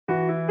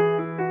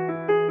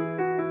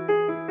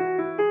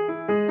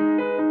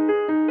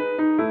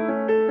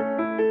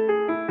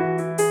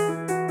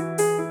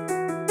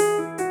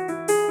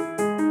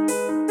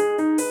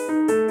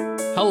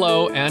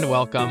and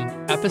welcome,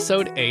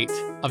 episode 8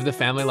 of the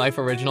Family Life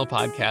Original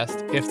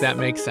Podcast, If That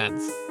Makes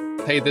Sense.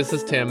 Hey, this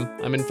is Tim.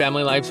 I'm in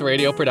Family Life's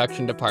radio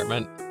production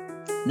department.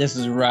 This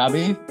is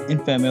Robbie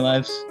in Family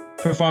Life's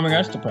performing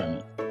arts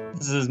department.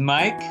 This is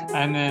Mike.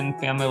 I'm in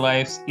Family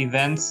Life's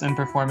events and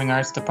performing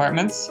arts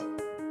departments.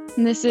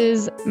 And this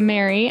is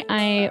Mary.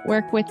 I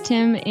work with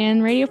Tim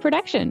in radio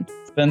production.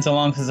 It's been so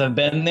long since I've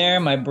been there,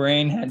 my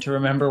brain had to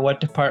remember what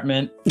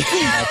department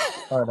I'm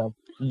part of.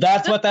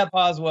 That's what that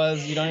pause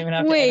was. You don't even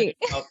have to edit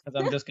it out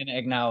because I'm just going to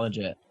acknowledge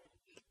it.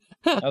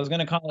 I was going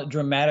to call it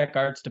dramatic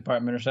arts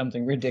department or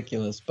something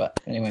ridiculous, but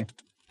anyway.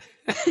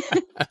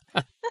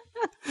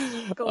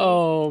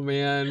 Oh,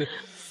 man.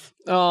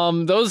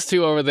 Those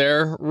two over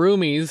there,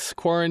 roomies,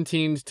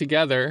 quarantined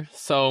together.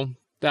 So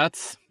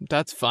that's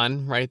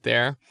fun right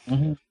there.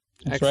 Mm-hmm.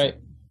 That's right.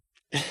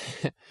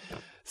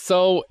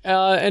 So,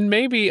 and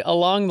maybe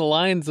along the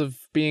lines of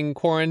being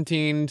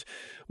quarantined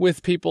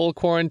with people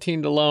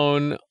quarantined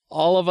alone,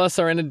 all of us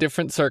are in a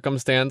different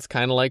circumstance,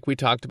 kind of like we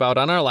talked about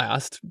on our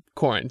last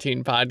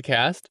quarantine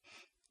podcast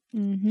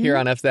here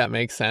on If That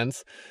Makes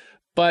Sense.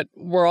 But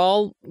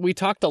we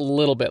talked a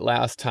little bit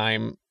last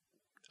time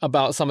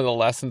about some of the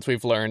lessons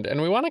we've learned,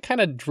 and we want to kind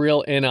of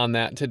drill in on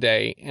that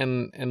today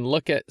and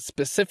look at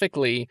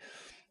specifically,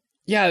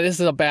 yeah, this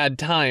is a bad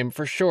time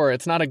for sure.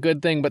 It's not a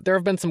good thing, but there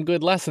have been some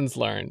good lessons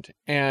learned,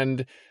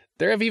 and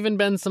there have even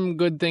been some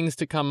good things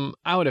to come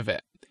out of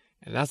it.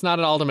 And that's not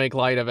at all to make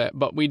light of it,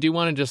 but we do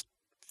want to just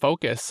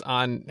focus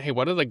on, hey,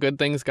 what are the good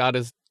things God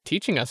is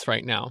teaching us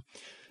right now?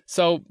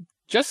 So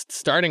just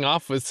starting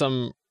off with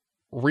some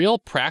real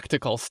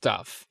practical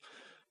stuff,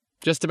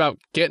 just about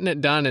getting it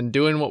done and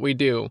doing what we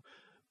do.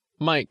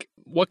 Mike,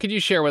 what could you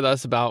share with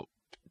us about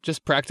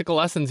just practical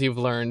lessons you've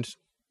learned?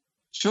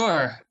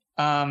 Sure.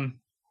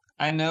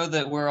 I know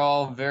that we're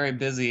all very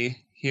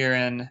busy here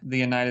in the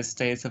United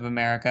States of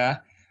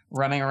America,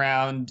 running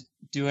around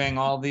doing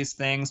all these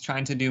things,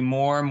 trying to do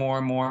more.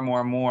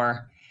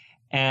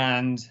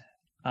 And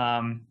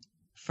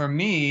for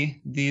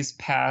me, these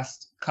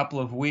past couple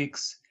of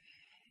weeks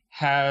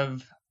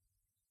have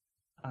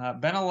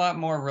been a lot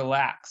more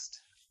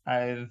relaxed.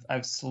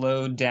 I've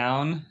slowed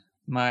down.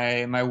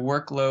 My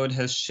workload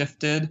has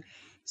shifted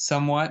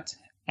somewhat,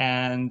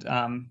 and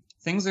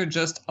things are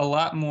just a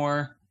lot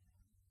more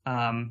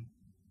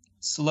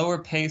slower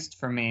paced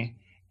for me.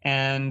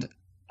 And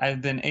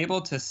I've been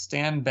able to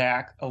stand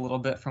back a little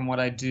bit from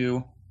what I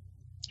do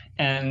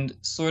and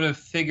sort of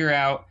figure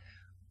out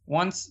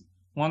once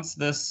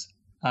this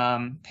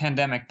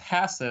pandemic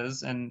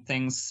passes and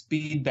things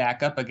speed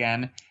back up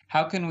again,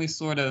 how can we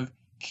sort of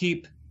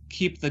keep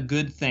the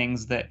good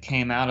things that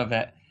came out of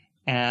it?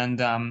 And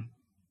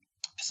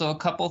so a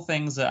couple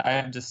things that I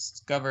have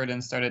discovered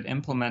and started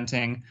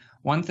implementing.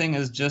 One thing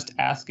is just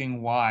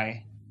asking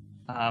why.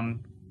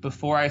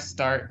 Before I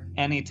start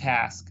any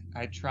task,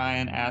 I try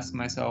and ask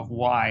myself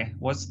why.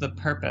 What's the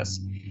purpose?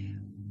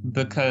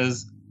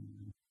 Because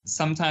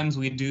sometimes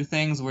we do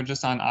things, we're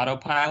just on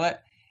autopilot,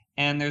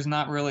 and there's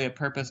not really a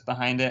purpose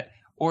behind it,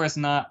 or it's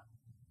not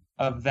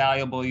a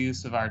valuable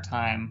use of our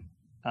time.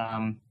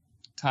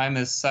 Time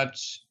is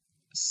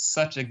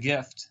such a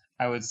gift,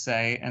 I would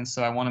say, and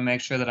so I want to make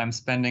sure that I'm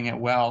spending it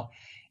well.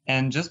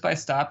 And just by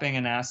stopping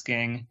and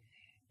asking,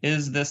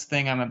 is this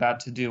thing I'm about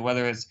to do,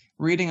 whether it's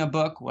reading a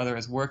book, whether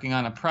it's working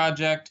on a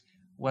project,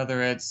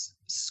 whether it's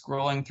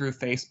scrolling through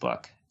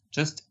Facebook,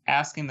 just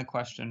asking the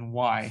question,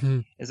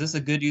 why? Is this a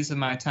good use of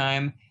my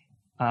time?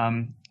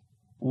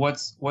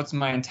 What's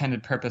my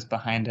intended purpose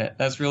behind it?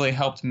 That's really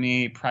helped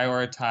me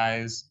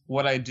prioritize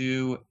what I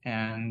do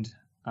and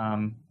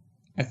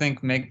I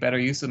think make better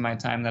use of my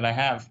time that I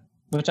have.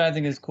 Which I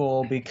think is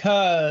cool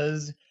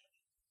because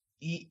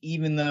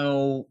even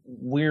though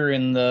we're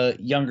in the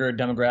younger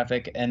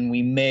demographic and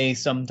we may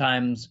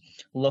sometimes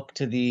look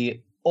to the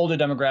older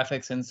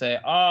demographics and say,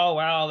 oh,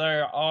 well,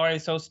 they're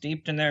always so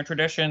steeped in their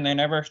tradition. They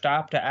never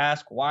stop to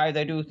ask why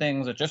they do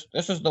things.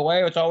 This is the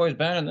way it's always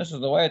been and this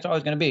is the way it's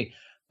always going to be.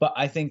 But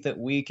I think that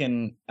we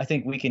can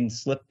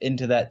slip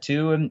into that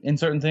too in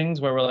certain things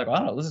where we're like,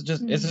 oh, this is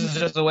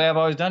just the way I've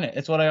always done it.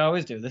 It's what I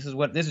always do. This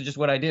is just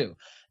what I do.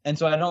 And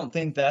so I don't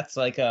think that's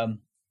like an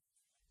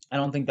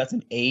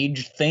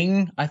age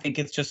thing. I think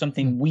it's just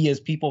something we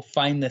as people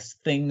find this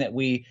thing that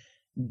we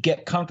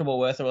get comfortable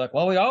with. Or we're like,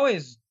 well, we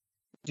always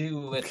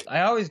do it.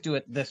 I always do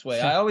it this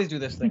way. I always do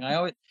this thing.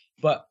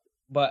 But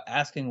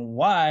asking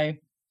why,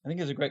 I think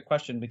is a great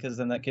question, because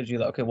then that gives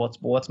you okay,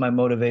 what's my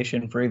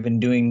motivation for even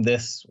doing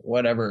this,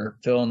 whatever,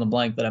 fill in the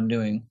blank that I'm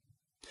doing.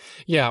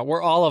 Yeah,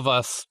 we're all of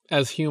us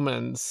as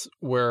humans,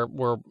 we're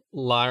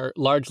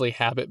largely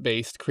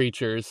habit-based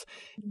creatures,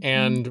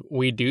 and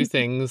we do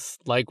things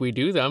like we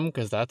do them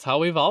because that's how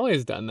we've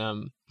always done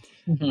them.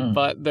 Mm-hmm.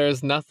 But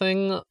there's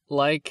nothing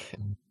like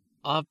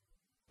a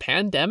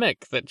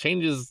pandemic that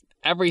changes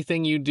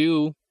everything you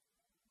do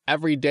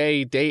every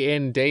day, day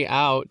in, day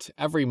out,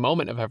 every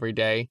moment of every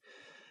day.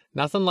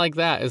 Nothing like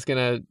that is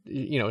going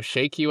to,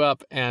 shake you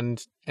up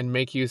and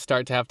make you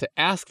start to have to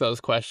ask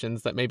those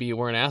questions that maybe you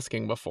weren't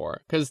asking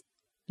before, because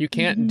you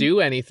can't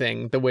do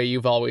anything the way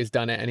you've always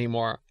done it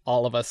anymore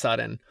all of a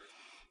sudden.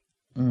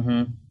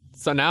 Mm-hmm.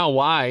 So now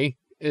why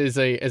is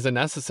a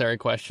necessary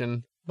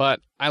question.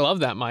 But I love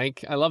that,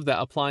 Mike. I love that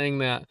applying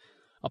that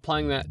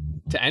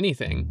to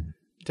anything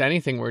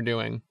we're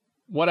doing.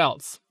 What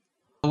else?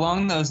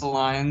 Along those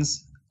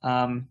lines,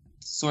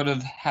 sort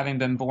of having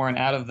been born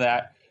out of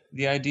that,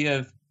 the idea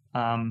of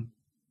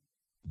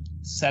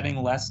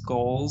setting less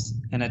goals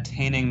and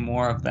attaining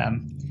more of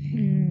them.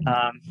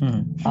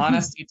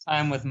 Honesty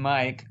time with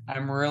Mike.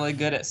 I'm really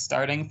good at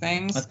starting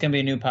things. That's going to be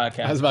a new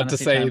podcast. I was about to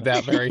say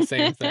that very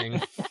same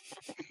thing.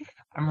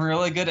 I'm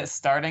really good at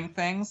starting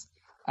things.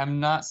 I'm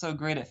not so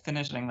great at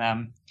finishing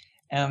them.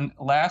 And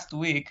last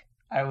week,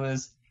 I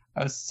was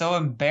so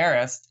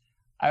embarrassed.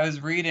 I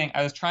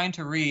was trying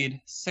to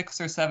read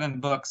 6 or 7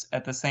 books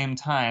at the same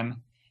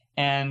time,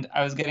 and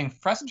I was getting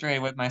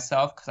frustrated with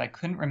myself because I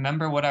couldn't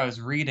remember what I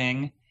was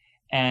reading,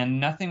 and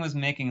nothing was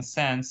making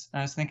sense.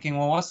 And I was thinking,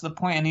 well, what's the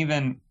point in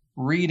even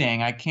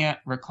reading? I can't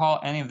recall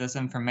any of this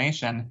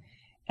information.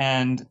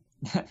 And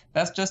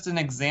that's just an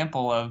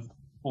example of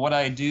what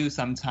I do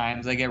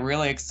sometimes. I get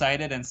really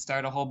excited and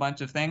start a whole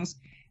bunch of things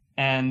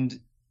and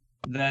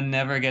then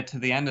never get to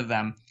the end of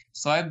them.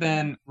 So I've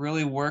been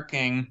really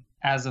working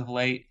as of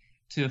late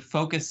to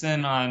focus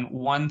in on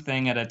one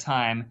thing at a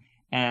time.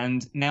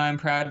 And now I'm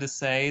proud to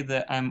say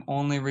that I'm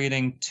only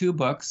reading 2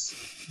 books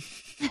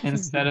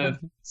instead of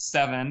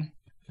 7.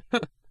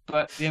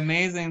 But the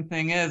amazing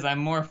thing is I'm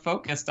more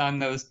focused on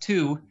those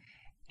 2,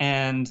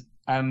 and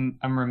I'm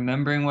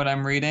remembering what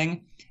I'm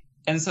reading.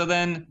 And so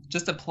then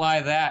just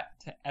apply that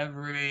to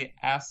every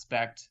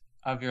aspect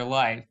of your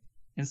life.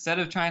 Instead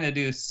of trying to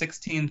do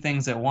 16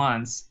 things at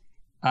once,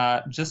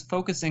 just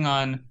focusing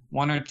on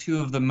 1 or 2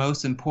 of the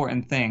most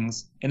important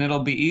things. And it'll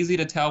be easy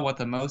to tell what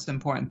the most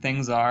important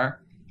things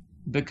are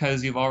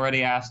because you've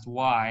already asked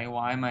why.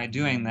 Why am I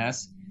doing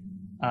this?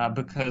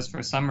 Because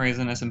for some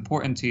reason it's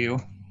important to you.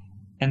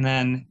 And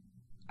then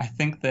I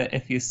think that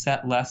if you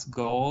set less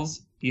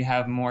goals, you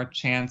have more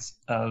chance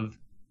of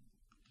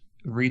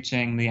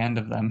reaching the end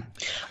of them.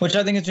 Which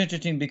I think is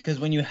interesting because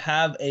when you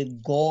have a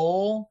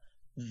goal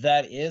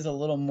that is a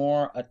little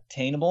more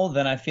attainable,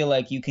 then I feel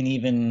like you can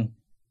even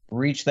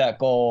reach that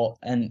goal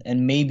and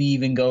maybe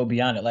even go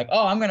beyond it. Like,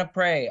 oh, I'm gonna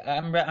pray. I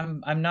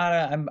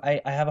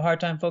have a hard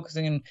time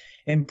focusing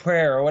in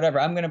prayer or whatever.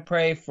 I'm gonna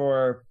pray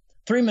for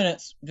 3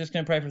 minutes. I'm just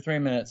gonna pray for 3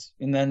 minutes,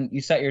 and then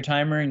you set your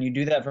timer and you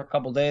do that for a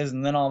couple days,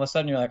 and then all of a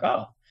sudden you're like,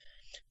 oh,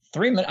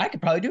 3 minutes. I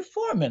could probably do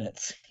 4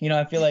 minutes.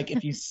 I feel like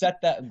if you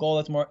set that goal,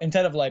 that's more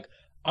instead of like,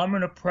 I'm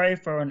going to pray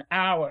for an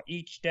hour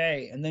each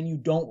day, and then you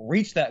don't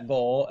reach that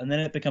goal, and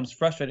then it becomes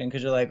frustrating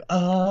because you're like,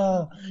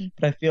 oh.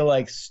 But I feel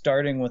like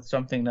starting with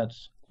something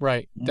that's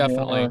right,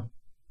 definitely more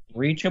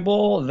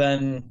reachable,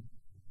 then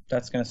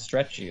that's going to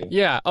stretch you.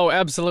 Yeah. Oh,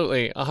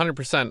 absolutely.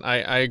 100%.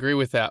 I agree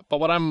with that. But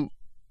what I'm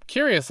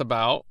curious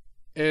about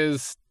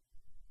is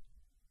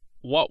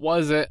what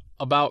was it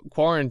about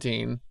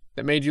quarantine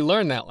that made you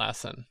learn that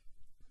lesson?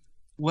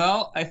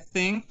 Well, I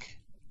think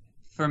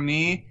for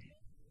me,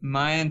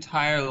 my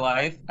entire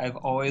life, I've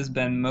always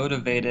been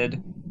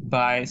motivated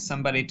by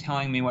somebody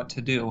telling me what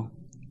to do,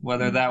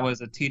 whether that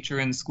was a teacher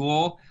in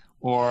school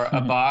or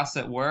a boss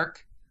at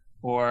work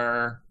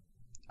or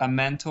a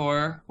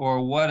mentor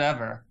or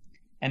whatever.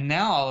 And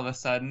now all of a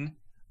sudden,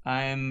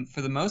 I'm,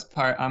 for the most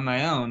part, on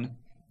my own.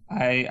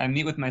 I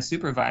meet with my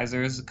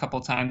supervisors a couple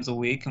times a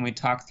week and we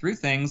talk through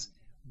things,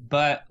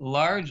 but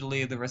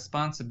largely the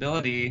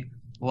responsibility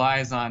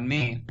lies on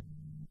me.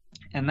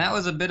 And that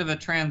was a bit of a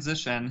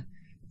transition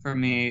for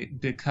me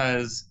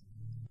because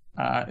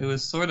it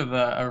was sort of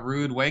a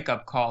rude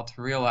wake-up call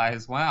to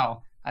realize,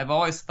 wow, I've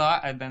always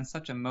thought I've been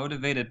such a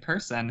motivated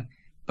person,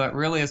 but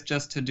really it's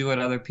just to do what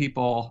other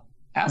people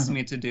ask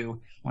me to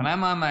do. When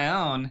I'm on my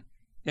own,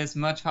 it's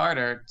much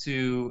harder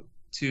to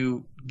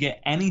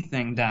get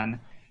anything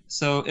done.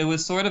 So it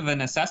was sort of a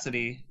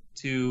necessity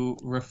to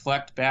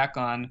reflect back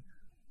on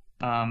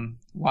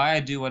why I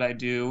do what I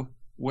do,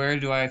 where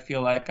do I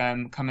feel like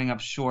I'm coming up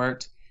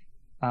short,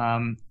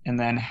 and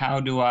then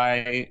how do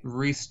I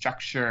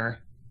restructure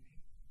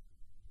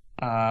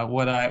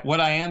what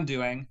I am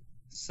doing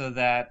so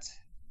that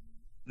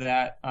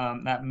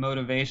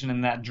motivation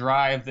and that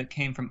drive that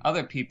came from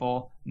other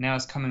people now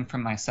is coming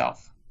from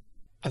myself.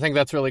 I think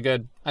that's really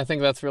good. I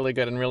think that's really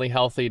good and really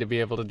healthy to be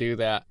able to do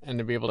that and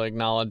to be able to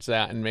acknowledge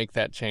that and make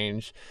that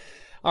change.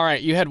 All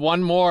right, you had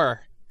one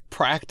more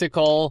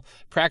practical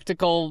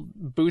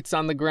boots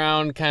on the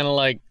ground, kind of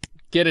like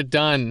get it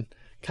done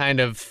kind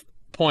of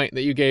point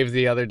that you gave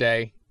the other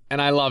day,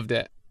 and I loved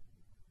it.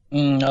 I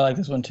like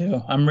this one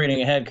too. I'm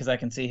reading ahead because I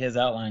can see his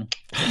outline.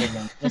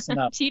 Listen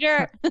up.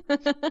 Cheater.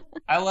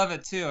 I love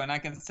it too, and I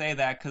can say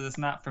that because it's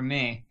not for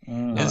me.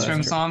 It's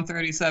from Psalm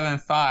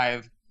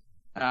 37:5.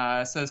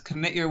 It says,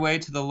 commit your way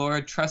to the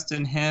Lord, trust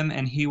in him,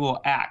 and he will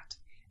act.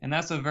 And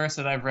that's a verse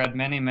that I've read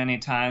many, many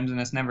times,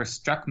 and it's never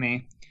struck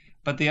me.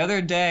 But the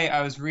other day,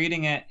 I was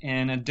reading it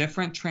in a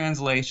different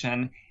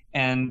translation,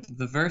 and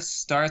the verse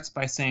starts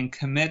by saying,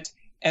 commit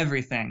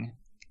everything.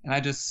 And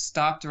I just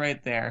stopped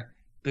right there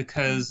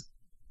because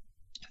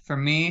for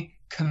me,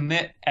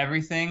 commit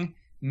everything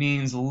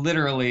means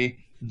literally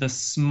the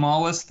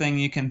smallest thing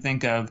you can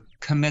think of,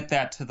 commit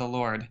that to the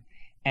Lord.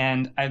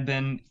 And I've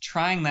been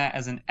trying that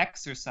as an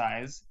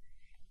exercise.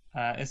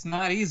 It's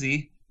not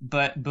easy,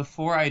 but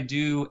before I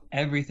do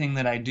everything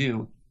that I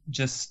do,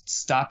 just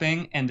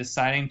stopping and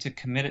deciding to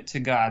commit it to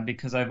God,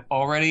 because I've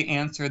already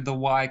answered the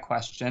why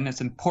question.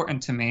 It's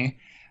important to me.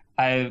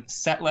 I've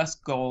set less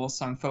goals,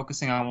 so I'm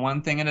focusing on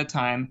one thing at a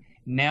time.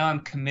 Now I'm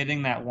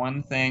committing that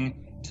one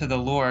thing to the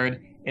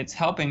Lord. It's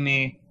helping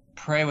me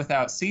pray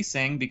without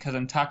ceasing because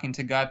I'm talking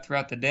to God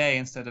throughout the day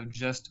instead of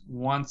just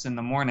once in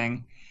the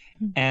morning.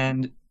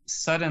 And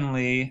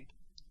suddenly,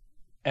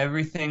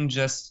 everything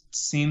just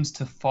seems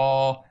to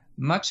fall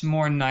much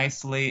more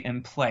nicely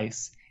in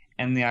place.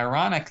 And the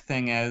ironic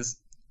thing is,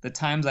 the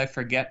times I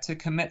forget to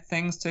commit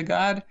things to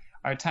God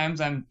are times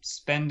I'm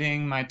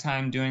spending my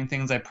time doing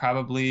things I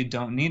probably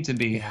don't need to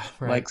be,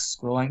 like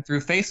scrolling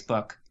through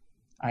Facebook.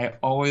 I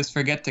always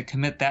forget to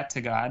commit that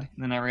to God.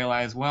 And then I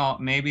realize, well,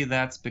 maybe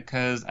that's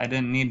because I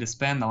didn't need to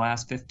spend the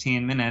last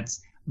 15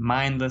 minutes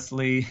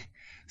mindlessly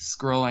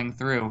scrolling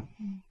through.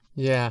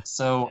 Yeah.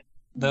 So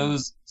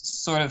those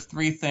sort of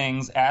three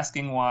things,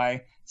 asking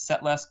why,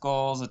 set less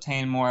goals,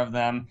 attain more of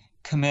them,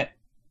 commit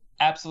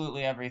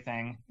absolutely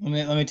everything.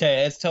 Let me tell you,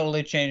 it's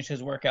totally changed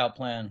his workout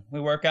plan. We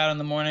work out in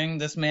the morning.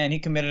 This man, he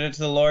committed it to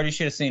the Lord. You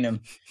should have seen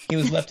him. He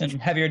was lifting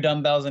heavier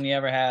dumbbells than he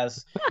ever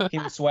has. He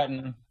was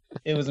sweating.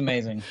 It was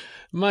amazing.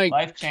 Mike,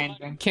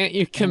 life-changing. Can't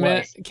you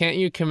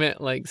commit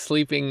like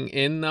sleeping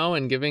in though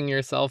and giving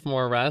yourself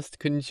more rest?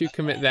 Couldn't you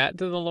commit that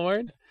to the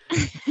Lord?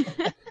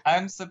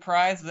 I'm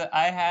surprised that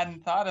I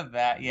hadn't thought of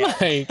that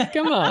yet. Like,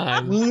 come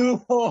on.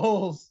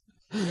 Loopholes.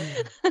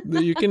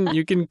 You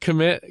can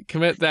commit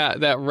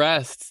that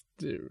rest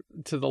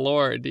to the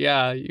Lord.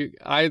 Yeah,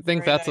 I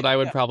think that's what I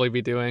would probably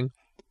be doing.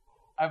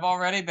 I've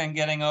already been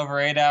getting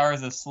over 8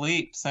 hours of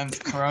sleep since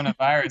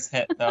coronavirus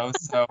hit, though,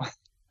 so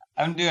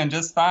I'm doing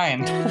just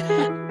fine.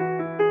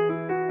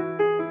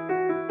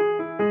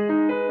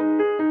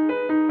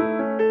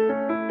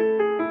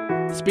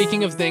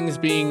 Speaking of things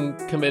being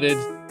committed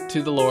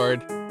to the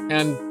Lord,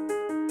 and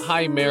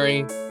hi,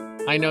 Mary.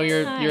 I know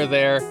you're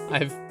there.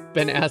 I've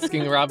been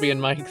asking Robbie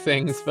and Mike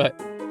things, but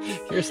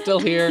you're still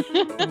here.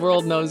 The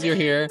world knows you're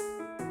here.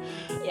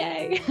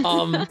 Yay.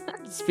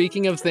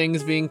 Speaking of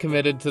things being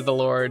committed to the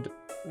Lord,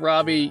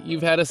 Robbie,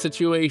 you've had a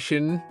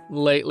situation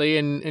lately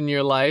in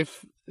your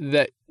life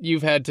that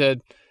you've had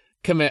to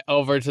commit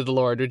over to the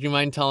Lord. Would you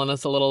mind telling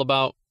us a little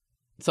about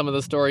some of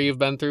the story you've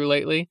been through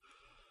lately?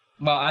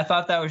 Well, I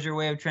thought that was your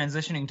way of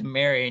transitioning to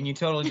Mary, and you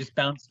totally just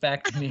bounced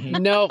back to me.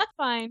 No.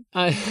 Fine.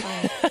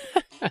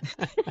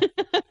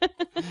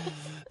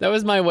 That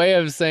was my way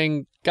of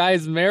saying,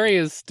 guys, Mary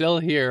is still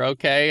here,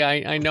 okay?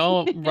 I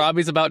know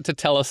Robbie's about to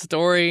tell a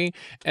story,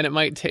 and it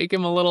might take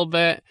him a little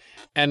bit,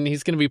 and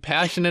he's going to be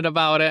passionate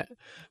about it,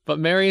 but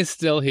Mary is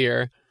still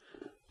here.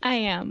 I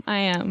am.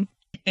 And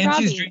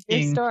Robbie, she's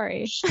drinking. Your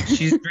story.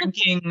 She's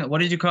drinking, what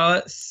did you call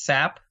it?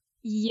 Sap?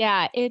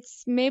 Yeah,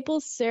 it's maple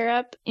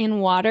syrup in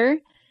water.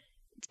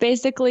 It's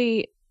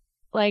basically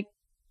like,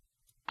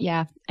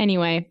 yeah.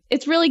 Anyway,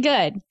 it's really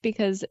good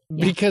because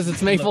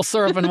it's maple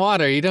syrup and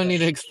water. You don't need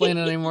to explain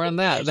it anymore on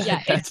that.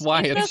 Yeah, that's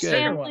why it's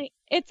good.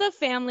 It's a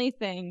family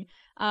thing.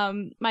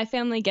 My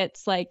family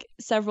gets like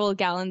several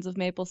gallons of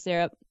maple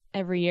syrup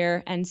every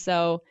year, and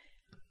so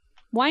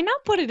why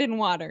not put it in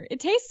water? It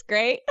tastes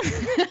great.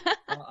 You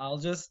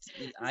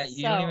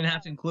don't even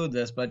have to include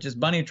this, but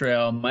just Bunny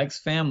Trail, Mike's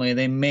family,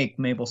 they make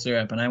maple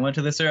syrup. And I went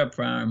to the syrup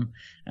farm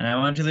and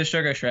I went to the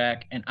sugar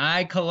shack and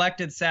I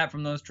collected sap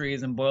from those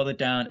trees and boiled it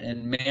down.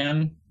 And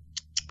man,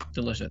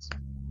 delicious.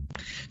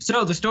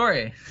 So the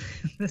story.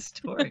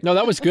 No,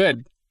 that was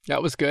good.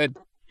 That was good.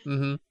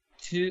 Mm-hmm.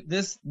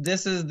 This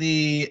is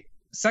the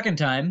second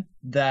time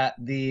that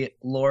the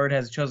Lord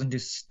has chosen to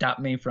stop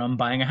me from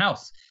buying a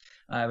house.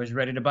 I was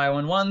ready to buy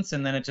one once,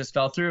 and then it just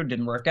fell through.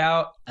 Didn't work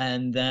out.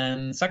 And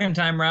then second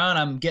time around,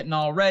 I'm getting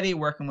all ready,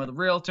 working with a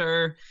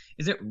realtor.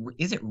 Is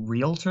it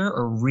realtor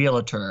or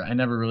realtor? I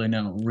never really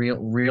know.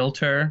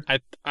 Realtor?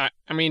 I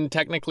mean,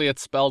 technically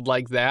it's spelled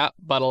like that,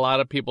 but a lot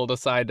of people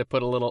decide to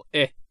put a little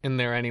in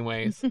there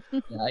anyways.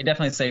 Yeah, I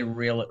definitely say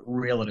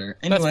realtor.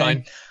 Anyway, that's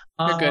fine.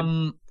 You're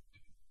good.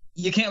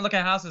 You can't look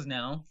at houses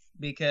now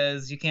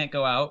because you can't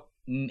go out,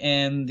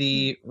 and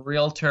the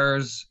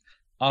realtors'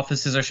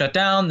 offices are shut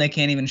down. They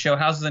can't even show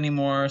houses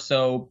anymore.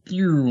 So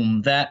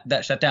boom,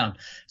 that shut down.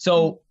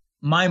 So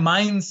my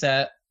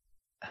mindset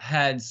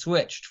had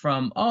switched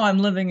from, oh, I'm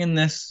living in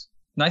this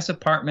nice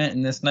apartment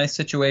in this nice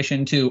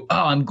situation to,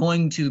 oh, I'm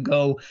going to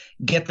go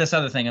get this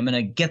other thing. I'm going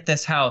to get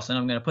this house and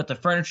I'm going to put the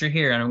furniture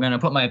here and I'm going to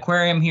put my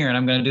aquarium here and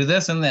I'm going to do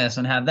this and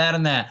have that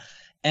and that.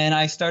 And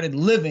I started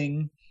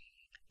living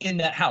in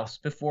that house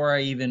before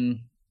I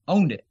even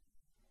owned it.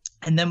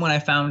 And then when I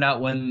found out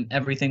when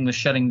everything was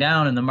shutting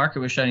down and the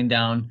market was shutting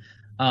down,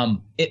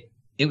 it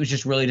was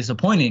just really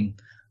disappointing.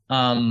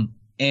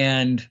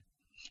 And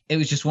it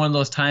was just one of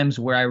those times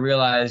where I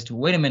realized,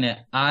 wait a minute,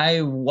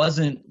 I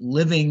wasn't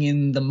living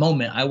in the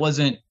moment. I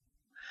wasn't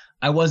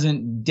I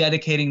wasn't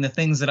dedicating the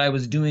things that I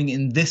was doing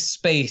in this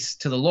space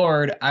to the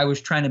Lord. I was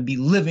trying to be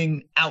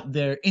living out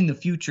there in the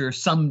future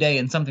someday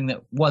in something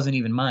that wasn't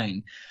even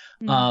mine.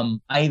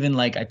 I even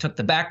I took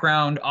the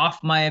background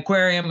off my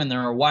aquarium and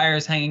there are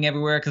wires hanging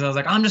everywhere because I was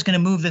like, I'm just going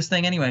to move this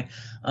thing anyway.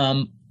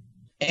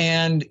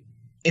 And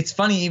it's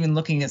funny even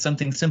looking at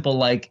something simple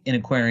like an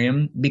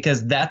aquarium,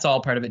 because that's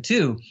all part of it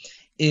too,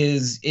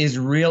 is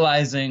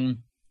realizing,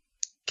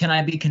 can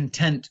I be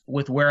content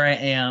with where I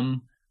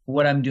am,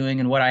 what I'm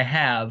doing, and what I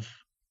have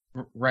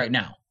right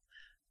now?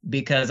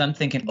 Because I'm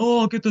thinking,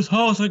 oh, I'll get this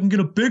house, I can get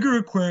a bigger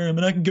aquarium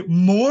and I can get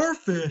more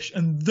fish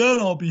and then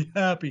I'll be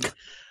happy.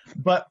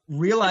 But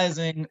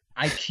realizing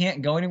I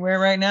can't go anywhere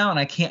right now and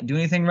I can't do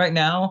anything right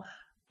now,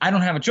 I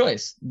don't have a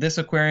choice. This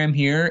aquarium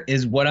here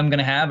is what I'm going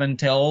to have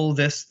until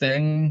this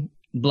thing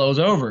blows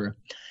over.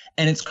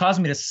 And it's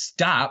caused me to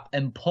stop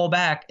and pull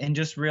back and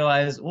just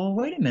realize, well,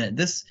 wait a minute,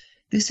 this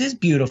is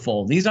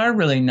beautiful. These are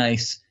really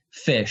nice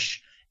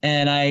fish.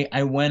 And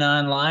I went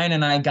online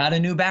and I got a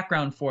new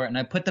background for it and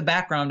I put the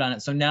background on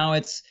it. So now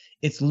it's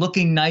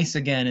looking nice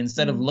again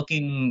instead of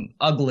looking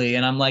ugly.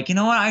 And I'm like, you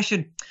know what? I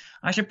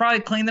should probably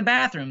clean the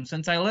bathroom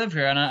since I live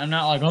here. And I'm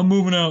not like, I'm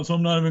moving out, so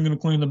I'm not even going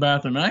to clean the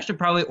bathroom. And I should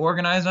probably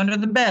organize under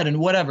the bed and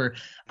whatever.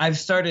 I've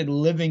started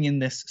living in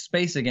this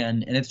space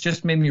again. And it's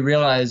just made me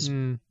realize,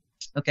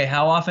 okay,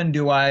 how often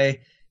do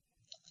I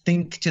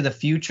think to the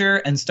future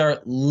and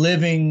start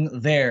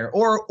living there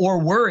or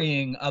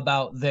worrying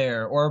about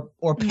there or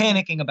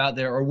panicking about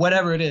there or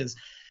whatever it is?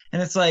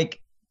 And it's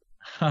like,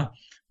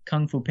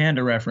 Kung Fu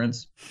Panda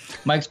reference.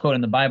 Mike's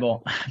quoting the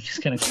Bible. I'm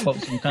just going to quote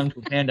some Kung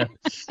Fu Panda.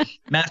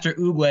 Master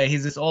Oogway,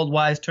 he's this old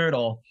wise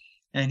turtle,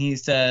 and he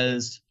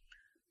says,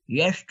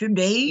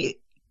 yesterday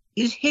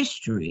is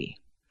history.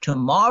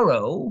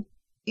 Tomorrow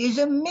is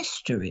a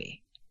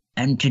mystery.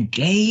 And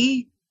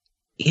today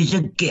is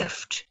a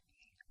gift.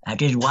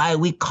 That is why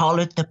we call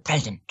it the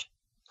present.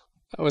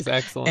 That was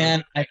excellent.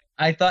 And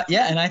I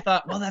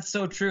thought, well, that's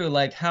so true.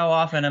 Like, how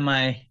often am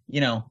I,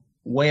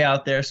 way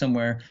out there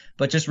somewhere,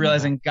 but just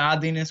realizing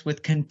godliness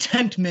with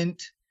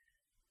contentment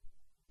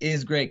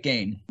is great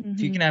gain. If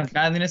you can have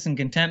godliness and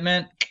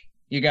contentment,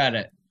 you got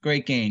it.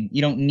 Great gain.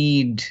 You don't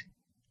need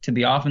to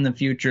be off in the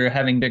future,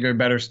 having bigger,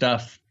 better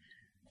stuff.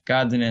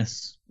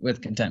 Godliness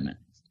with contentment.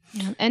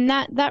 Yeah. And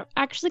that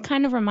actually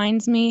kind of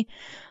reminds me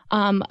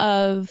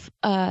of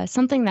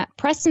something that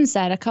Preston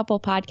said a couple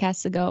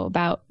podcasts ago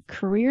about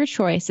career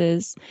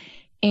choices,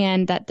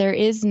 and that there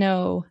is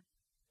no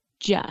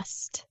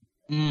just.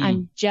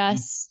 I'm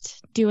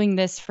just doing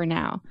this for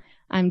now.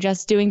 I'm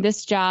just doing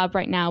this job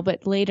right now,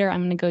 but later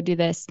I'm going to go do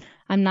this.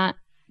 I'm not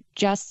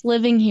just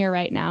living here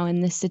right now in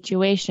this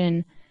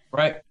situation.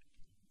 Right.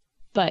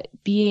 But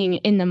being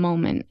in the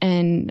moment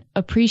and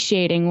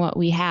appreciating what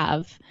we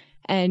have.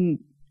 And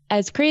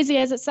as crazy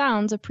as it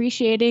sounds,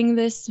 appreciating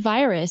this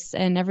virus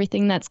and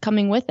everything that's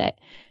coming with it.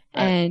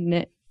 Right.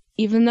 And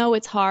even though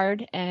it's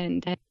hard,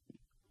 and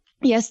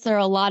yes, there are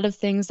a lot of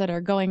things that are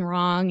going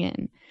wrong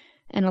and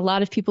a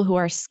lot of people who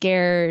are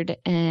scared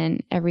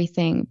and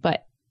everything,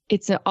 but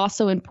it's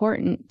also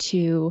important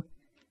to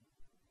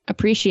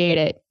appreciate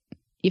it,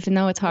 even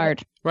though it's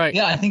hard. Right.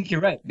 Yeah, I think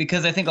you're right.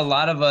 Because I think a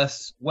lot of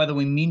us, whether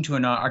we mean to or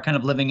not, are kind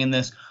of living in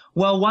this,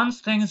 well,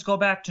 once things go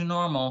back to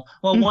normal,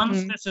 well,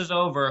 once this is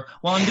over,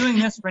 well, I'm doing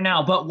this for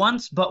now, but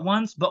once,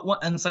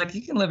 and it's like,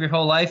 you can live your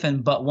whole life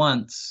in but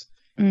once.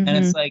 And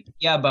it's like,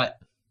 yeah, but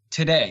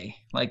today,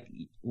 like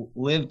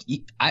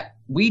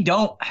we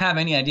don't have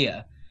any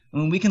idea. I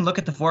mean, we can look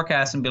at the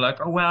forecast and be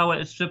like, oh, well,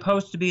 it's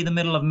supposed to be the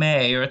middle of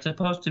May, or it's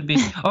supposed to be,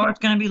 or it's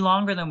going to be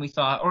longer than we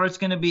thought, or it's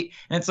going to be,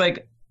 and it's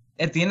like,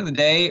 at the end of the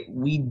day,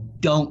 we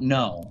don't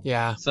know.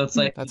 Yeah. So it's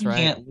like, that's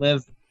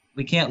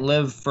we can't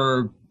live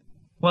for,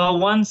 well,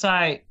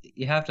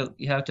 you have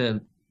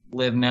to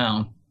live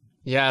now.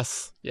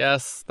 Yes,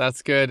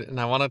 that's good. And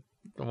I want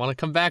to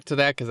come back to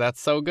that because that's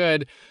so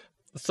good.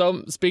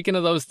 So speaking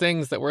of those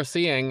things that we're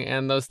seeing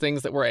and those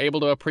things that we're able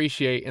to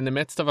appreciate in the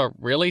midst of a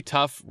really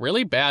tough,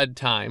 really bad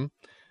time,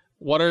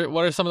 what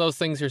are some of those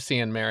things you're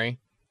seeing, Mary?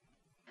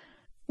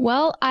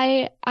 Well,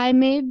 I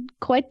made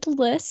quite the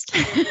list.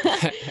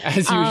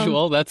 As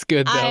usual, that's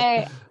good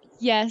though.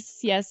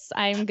 Yes,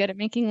 I'm good at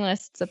making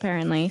lists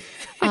apparently.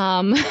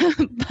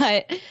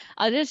 But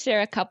I'll just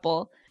share a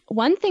couple.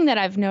 One thing that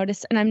I've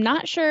noticed, and I'm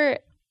not sure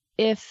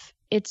if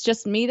it's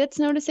just me that's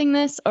noticing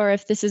this or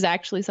if this is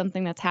actually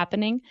something that's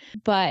happening,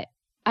 but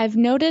I've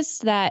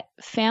noticed that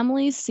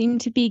families seem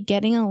to be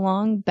getting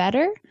along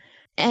better.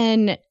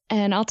 And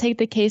I'll take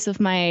the case of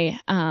my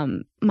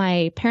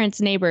parents'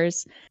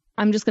 neighbors.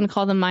 I'm just going to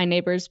call them my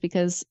neighbors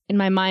because in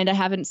my mind, I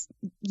haven't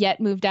yet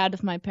moved out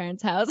of my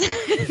parents' house.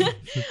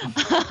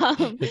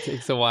 It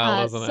takes a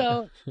while, doesn't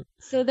it?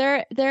 So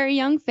they're a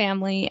young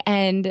family,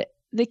 and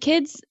the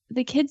kids,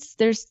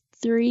 there's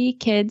 3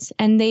 kids,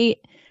 and they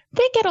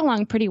get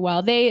along pretty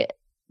well. They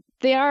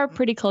are a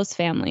pretty close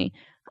family.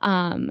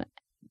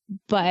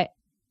 But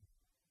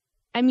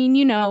I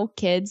mean,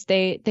 kids,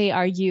 they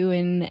argue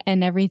and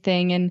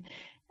everything.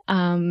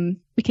 And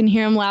we can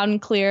hear them loud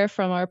and clear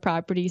from our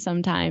property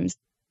sometimes.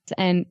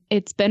 And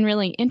it's been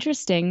really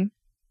interesting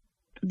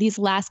these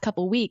last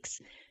couple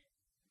weeks,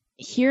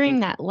 hearing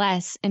that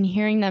less and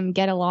hearing them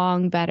get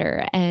along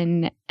better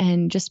and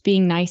just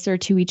being nicer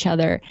to each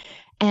other.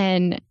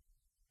 And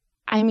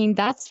I mean,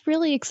 that's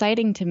really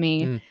exciting to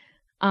me.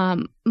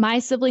 My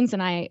siblings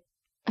and I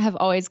have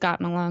always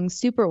gotten along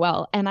super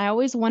well. And I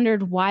always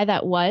wondered why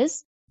that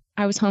was.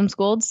 I was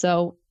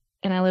homeschooled,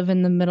 and I live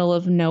in the middle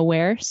of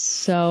nowhere.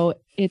 So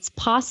it's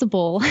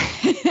possible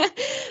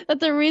that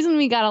the reason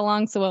we got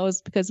along so well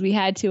was because we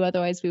had to,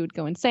 otherwise we would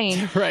go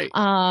insane. Right.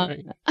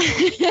 Right.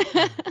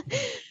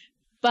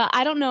 But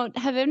I don't know.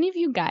 Have any of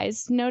you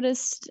guys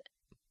noticed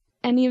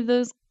any of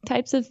those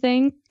types of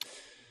things?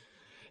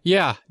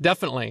 Yeah,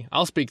 definitely.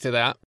 I'll speak to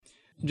that.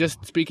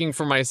 Just speaking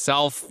for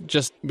myself,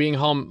 just being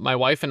home, my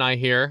wife and I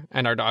here,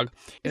 and our dog,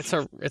 it's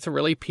a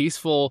really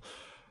peaceful,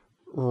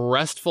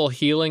 restful,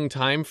 healing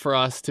time for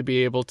us to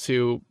be able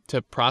to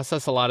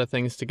process a lot of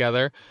things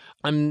together.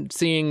 I'm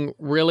seeing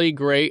really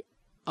great,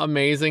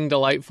 amazing,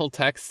 delightful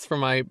texts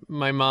from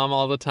my mom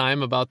all the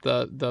time about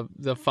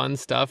the fun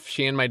stuff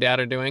she and my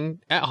dad are doing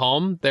at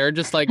home. They're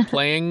just like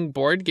playing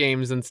board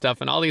games and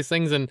stuff and all these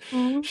things. And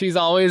she's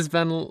always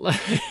been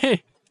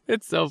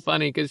it's so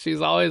funny because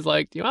she's always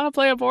like, do you want to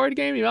play a board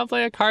game? You want to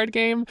play a card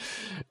game?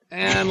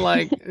 And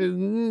like,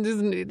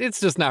 it's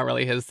just not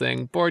really his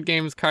thing. Board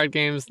games, card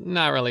games,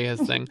 not really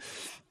his thing.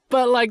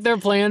 But like, they're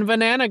playing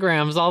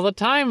Bananagrams all the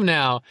time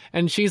now.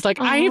 And she's like,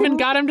 I even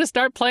got him to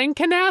start playing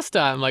Canasta.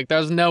 I'm like,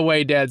 there's no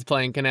way Dad's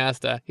playing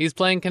Canasta. He's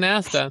playing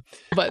Canasta.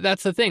 But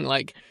that's the thing.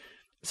 Like,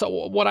 so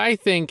what I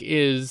think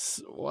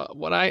is,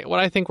 what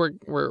I think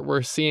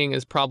we're seeing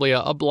is probably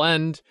a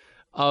blend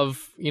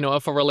of,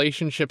 if a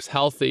relationship's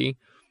healthy,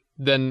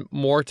 then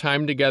more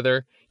time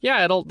together.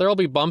 Yeah, there'll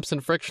be bumps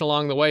and friction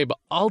along the way, but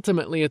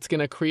ultimately it's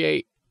going to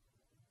create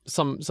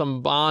some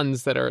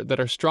bonds that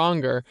are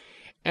stronger.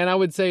 And I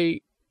would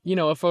say,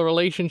 if a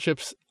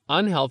relationship's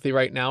unhealthy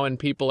right now and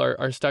people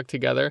are stuck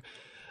together,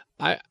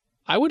 I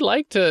would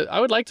like to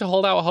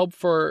hold out hope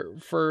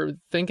for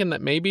thinking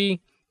that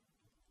maybe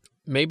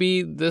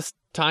this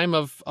time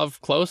of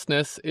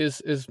closeness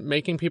is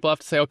making people have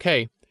to say,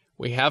 okay,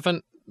 we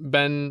haven't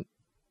been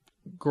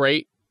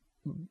great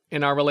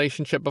in our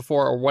relationship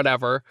before or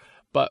whatever,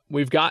 but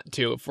we've got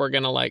to if we're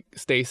going to like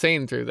stay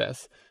sane through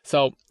this.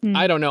 So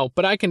I don't know,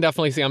 but I can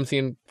definitely see I'm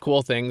seeing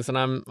cool things, and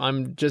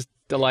I'm just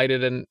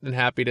delighted and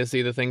happy to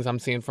see the things I'm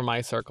seeing from my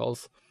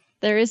circles.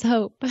 There is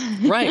hope.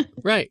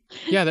 Right.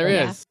 Yeah, there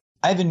is.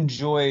 I've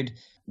enjoyed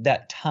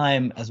that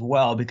time as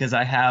well because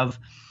I have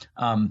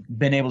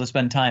been able to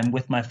spend time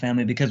with my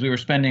family because we were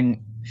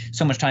spending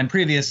so much time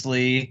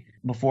previously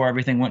before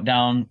everything went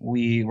down.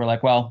 We were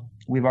like, well,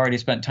 we've already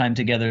spent time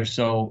together,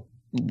 so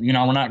we're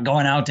not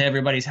going out to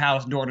everybody's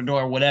house, door to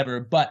door, whatever.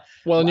 But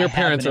and your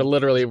parents are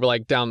literally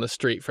like down the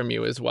street from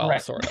you as well,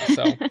 right. Sort of.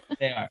 So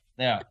they are.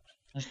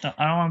 I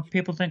don't want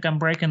people to think I'm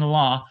breaking the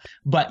law.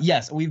 But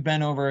yes, we've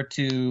been over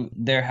to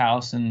their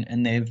house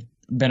and they've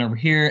been over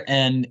here,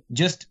 and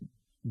just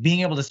being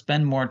able to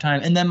spend more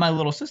time. And then my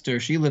little sister,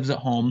 she lives at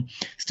home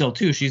still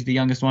too. She's the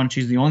youngest one.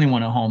 She's the only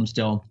one at home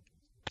still.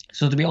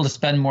 So to be able to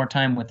spend more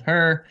time with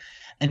her,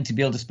 and to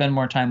be able to spend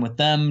more time with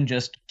them,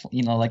 just,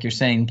 like you're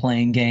saying,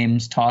 playing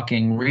games,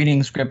 talking,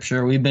 reading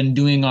scripture. We've been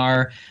doing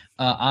our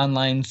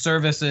online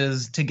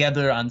services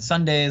together on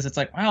Sundays. It's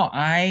like, wow,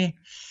 I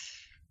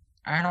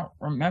don't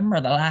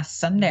remember the last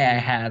Sunday I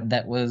had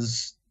that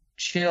was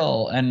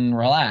chill and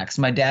relaxed.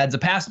 My dad's a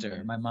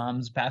pastor. My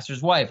mom's a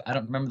pastor's wife. I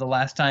don't remember the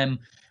last time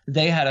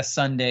they had a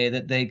Sunday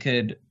that they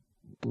could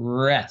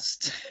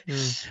rest.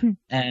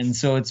 And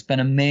so it's been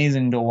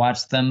amazing to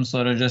watch them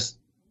sort of just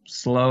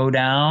slow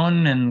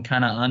down and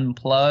kind of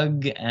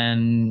unplug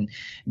and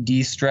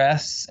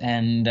de-stress,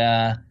 and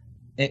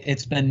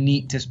it's been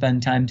neat to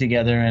spend time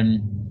together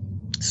and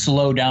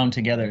slow down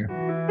together.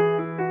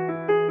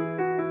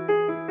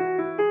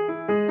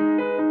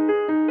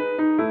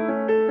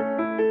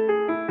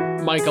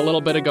 Mike, a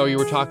little bit ago you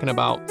were talking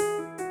about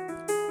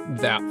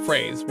that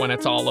phrase, when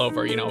it's all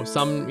over,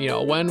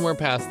 when we're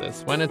past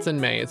this, when it's in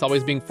May, it's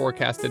always being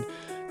forecasted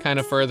kind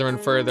of further and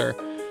further.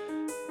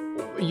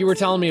 You were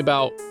telling me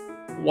about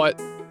what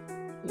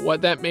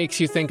that makes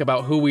you think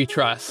about who we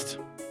trust.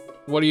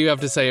 What do you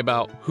have to say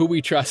about who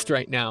we trust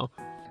right now?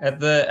 At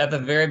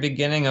the very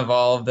beginning of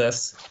all of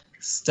this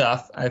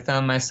stuff, I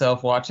found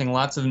myself watching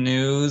lots of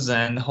news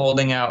and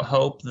holding out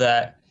hope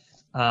that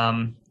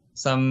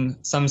some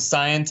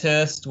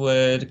scientist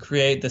would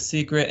create the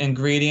secret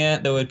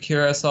ingredient that would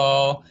cure us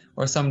all,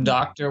 or some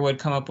doctor would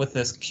come up with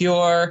this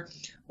cure,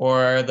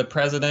 or the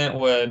president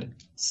would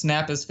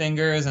snap his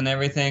fingers and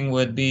everything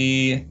would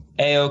be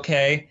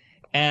A-okay.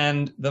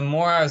 And the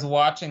more I was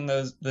watching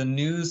the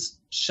news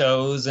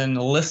shows and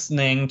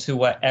listening to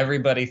what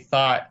everybody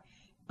thought,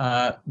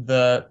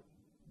 the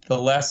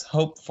less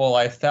hopeful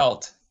I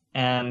felt.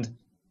 And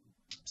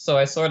so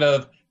I sort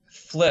of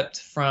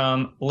flipped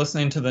from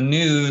listening to the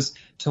news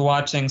to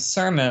watching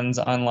sermons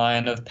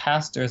online of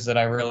pastors that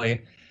I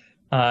really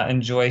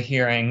enjoy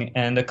hearing.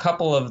 And a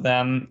couple of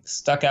them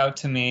stuck out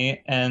to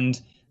me.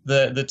 And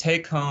the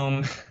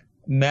take-home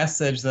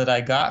message that I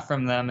got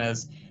from them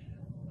is,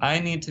 I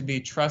need to be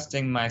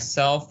trusting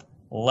myself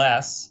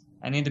less.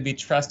 I need to be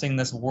trusting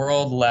this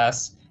world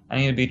less. I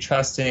need to be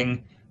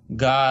trusting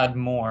God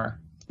more.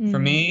 For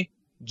me,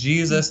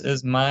 Jesus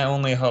is my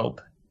only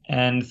hope.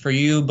 And for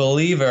you,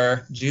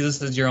 believer,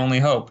 Jesus is your only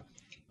hope.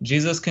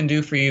 Jesus can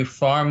do for you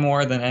far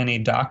more than any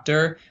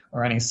doctor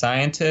or any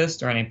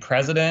scientist or any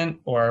president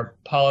or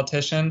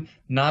politician.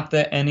 Not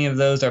that any of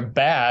those are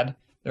bad.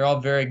 They're all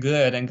very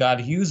good, and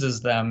God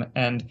uses them.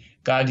 And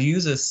God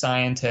uses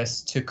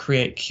scientists to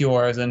create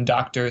cures and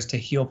doctors to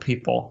heal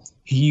people.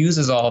 He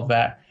uses all of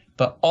that.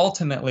 But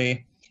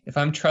ultimately, if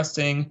I'm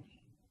trusting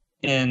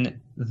in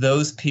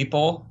those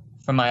people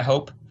for my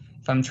hope,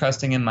 if I'm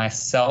trusting in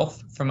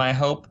myself for my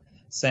hope,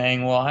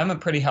 saying, well, I'm a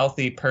pretty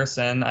healthy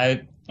person,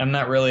 I'm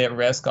not really at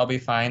risk, I'll be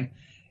fine.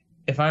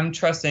 If I'm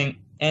trusting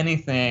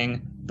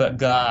anything but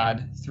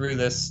God through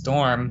this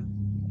storm,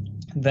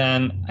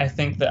 then I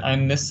think that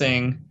I'm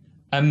missing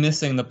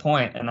the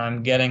point, and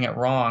I'm getting it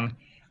wrong.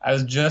 I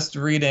was just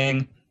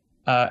reading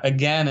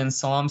again in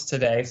Psalms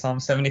today, Psalm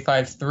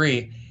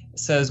 75:3. It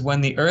says,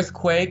 when the earth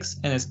quakes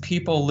and its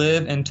people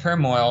live in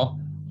turmoil,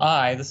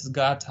 this is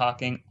God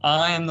talking,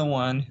 I am the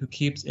one who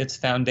keeps its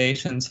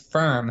foundations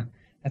firm.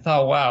 I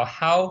thought, wow,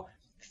 how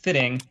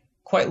fitting.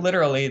 Quite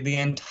literally, the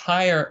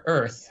entire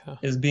earth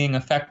is being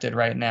affected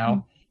right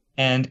now,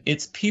 and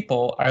its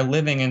people are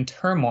living in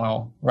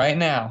turmoil right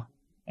now.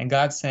 And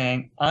God's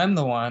saying, I'm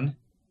the one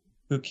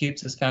who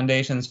keeps his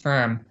foundations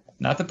firm.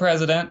 Not the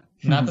president,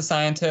 not the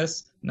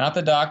scientists, not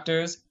the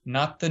doctors,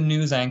 not the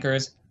news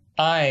anchors.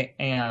 I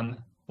am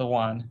the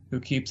one who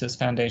keeps his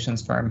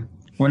foundations firm.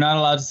 We're not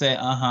allowed to say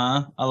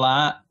a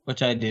lot,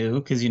 which I do,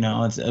 because,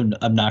 it's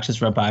obnoxious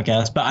for a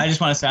podcast. But I just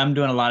want to say I'm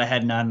doing a lot of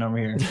head nodding over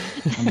here.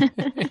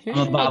 I'm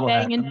a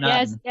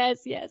bobblehead.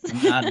 Yes.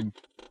 I'm nodding.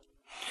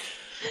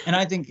 And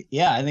I think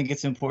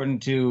it's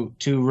important to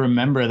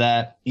remember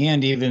that,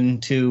 and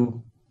even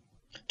to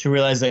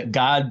realize that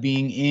God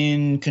being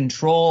in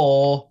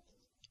control,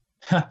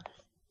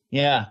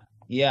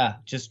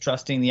 just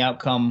trusting the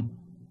outcome,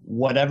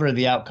 whatever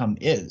the outcome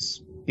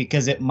is,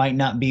 because it might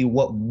not be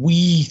what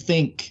we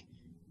think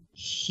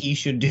he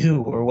should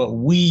do or what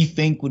we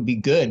think would be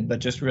good, but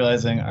just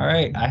realizing, all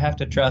right, I have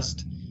to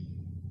trust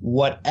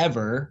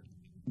whatever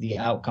the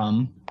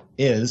outcome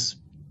is,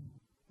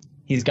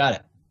 he's got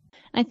it.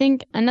 I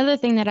think another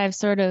thing that I've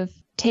sort of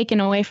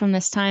taken away from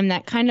this time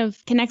that kind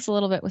of connects a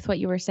little bit with what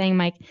you were saying,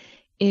 Mike,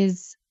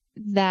 is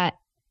that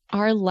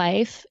our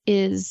life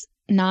is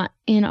not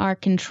in our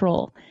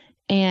control.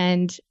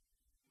 And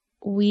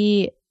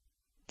we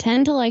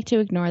tend to like to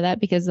ignore that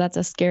because that's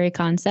a scary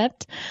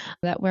concept,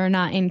 that we're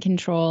not in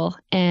control.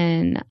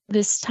 And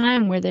this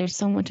time where there's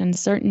so much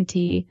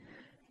uncertainty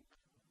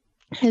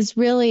has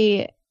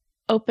really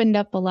opened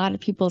up a lot of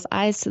people's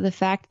eyes to the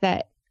fact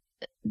that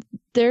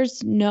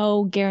there's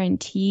no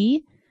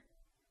guarantee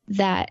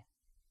that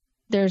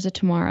there's a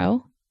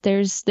tomorrow.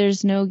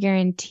 There's no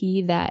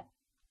guarantee that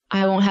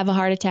I won't have a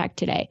heart attack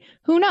today.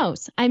 Who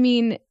knows? I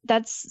mean,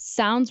 that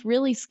sounds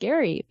really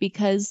scary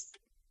because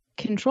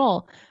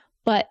control.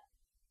 But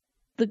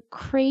the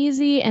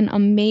crazy and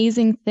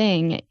amazing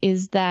thing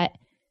is that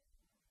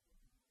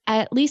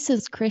at least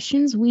as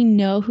Christians, we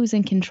know who's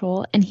in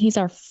control, and he's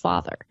our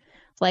Father.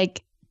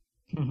 Like,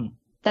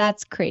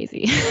 that's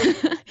crazy.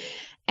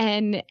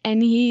 And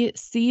he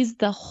sees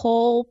the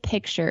whole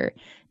picture,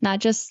 not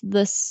just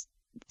the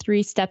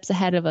 3 steps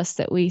ahead of us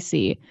that we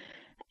see,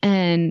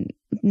 and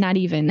not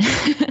even.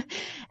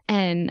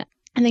 And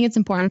I think it's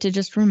important to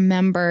just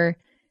remember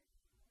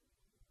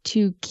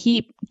to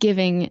keep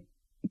giving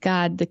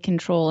God the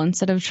control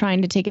instead of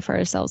trying to take it for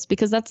ourselves,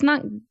 because that's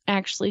not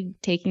actually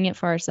taking it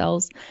for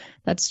ourselves.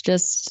 That's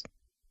just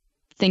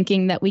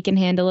thinking that we can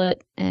handle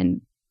it,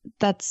 and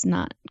that's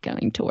not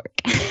going to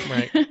work.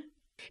 Right.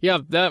 Yeah,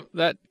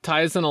 that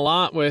ties in a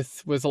lot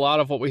with a lot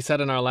of what we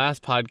said in our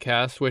last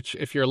podcast, which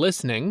if you're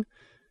listening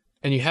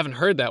and you haven't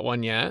heard that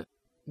one yet,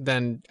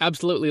 then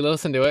absolutely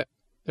listen to it.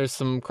 There's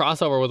some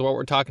crossover with what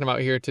we're talking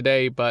about here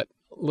today, but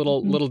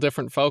little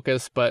different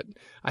focus. But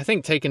I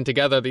think taken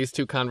together, these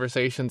two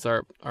conversations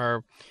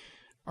are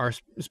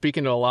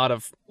speaking to a lot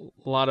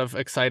of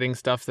exciting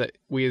stuff that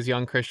we as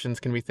young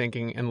Christians can be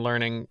thinking and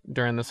learning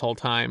during this whole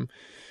time.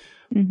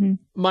 Mm-hmm.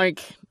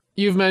 Mike,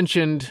 you've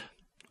mentioned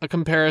a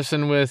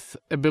comparison with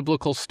a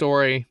biblical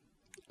story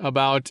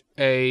about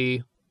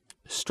a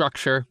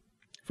structure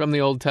from the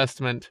Old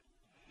Testament.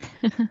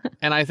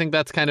 And I think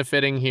that's kind of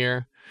fitting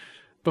here.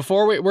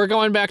 Before we're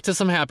going back to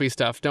some happy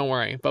stuff, don't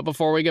worry. But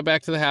before we get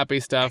back to the happy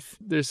stuff,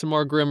 there's some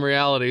more grim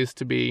realities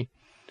to be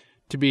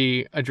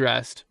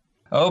addressed.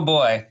 Oh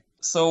boy.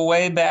 So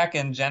way back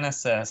in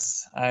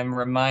Genesis, I'm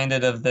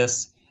reminded of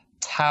this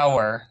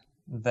tower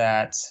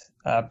that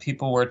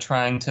people were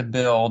trying to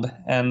build.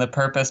 And the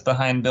purpose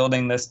behind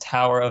building this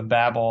Tower of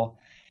Babel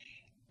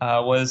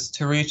was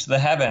to reach the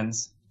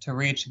heavens, to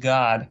reach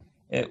God.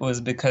 It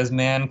was because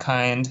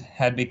mankind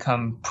had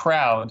become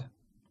proud,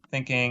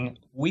 thinking,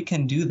 we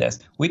can do this.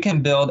 We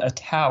can build a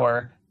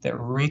tower that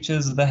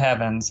reaches the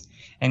heavens.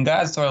 And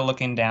God's sort of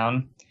looking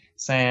down,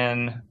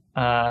 saying,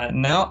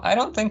 no, I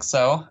don't think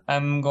so.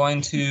 I'm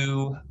going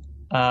to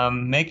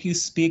make you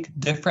speak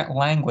different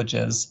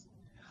languages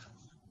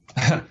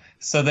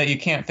so that you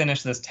can't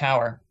finish this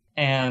tower.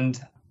 And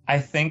I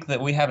think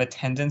that we have a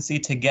tendency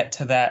to get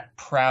to that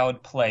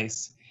proud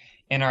place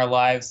in our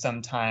lives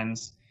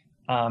sometimes.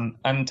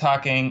 I'm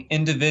talking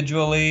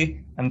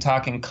individually, I'm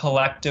talking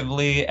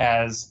collectively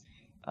as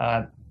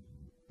a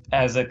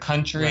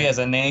country, Right. as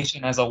a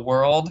nation, as a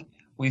world.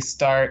 We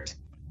start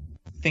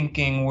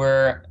thinking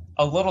we're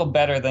a little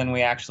better than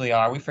we actually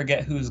are. We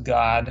forget who's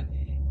God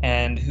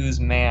and who's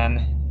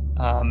man.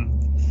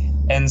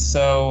 And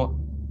so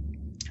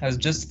I was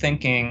just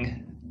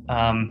thinking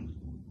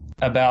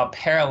about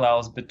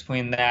parallels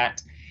between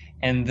that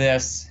and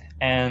this.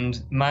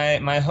 And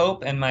my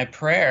hope and my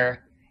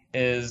prayer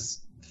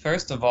is,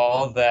 first of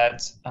all,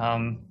 that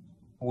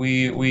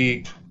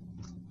we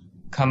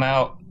come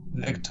out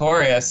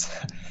victorious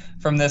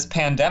from this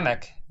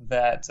pandemic,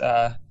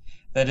 that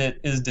it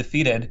is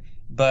defeated.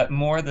 But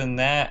more than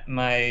that,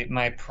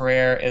 my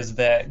prayer is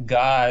that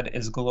God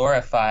is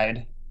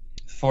glorified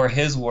for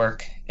his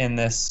work in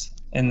this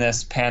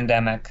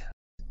pandemic.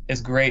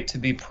 It's great to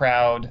be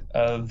proud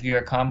of your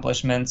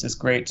accomplishments. It's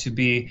great to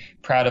be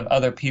proud of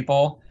other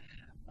people.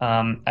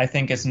 I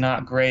think it's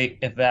not great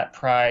if that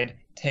pride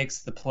takes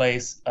the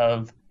place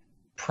of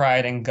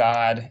pride in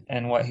God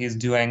and what he's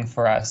doing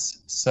for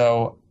us.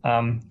 So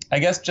I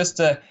guess just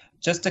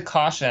a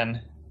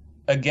caution,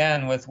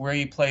 again, with where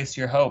you place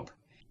your hope.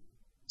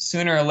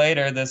 Sooner or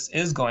later, this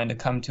is going to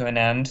come to an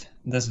end.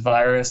 This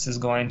virus is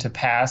going to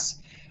pass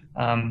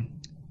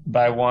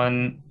by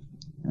one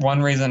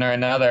reason or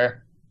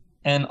another,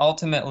 and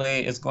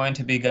ultimately it's going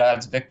to be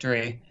God's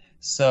victory.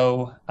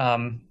 So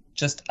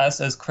just us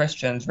as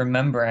Christians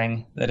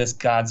remembering that it's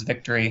God's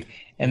victory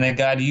and that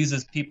God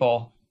uses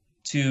people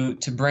to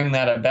bring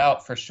that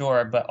about, for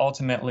sure, but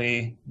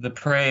ultimately the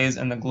praise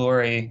and the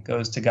glory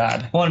goes to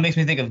God. Well, it makes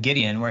me think of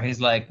Gideon, where he's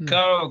like,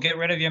 go, get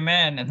rid of your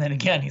men. And then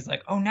again, he's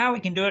like, oh, now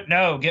we can do it.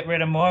 No, get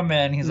rid of more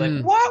men. He's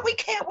like, what? We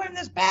can't win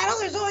this battle.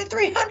 There's only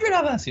 300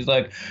 of us. He's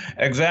like,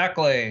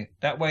 exactly.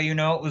 That way you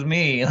know it was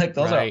me. Like,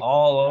 those are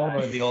all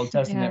over the Old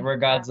Testament where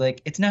God's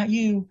like, it's not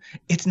you.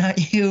 It's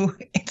not you.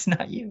 It's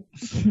not you.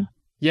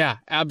 Yeah,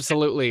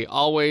 absolutely.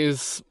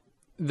 Always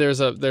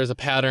there's a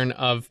pattern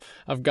of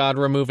God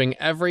removing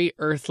every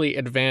earthly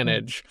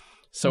advantage.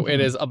 So it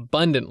is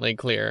abundantly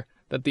clear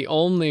that the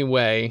only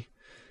way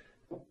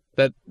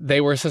that they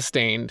were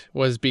sustained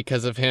was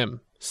because of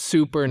him,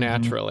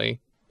 supernaturally.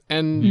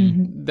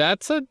 And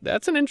that's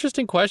an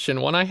interesting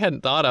question, one I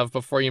hadn't thought of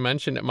before you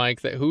mentioned it,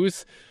 Mike, that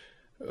who's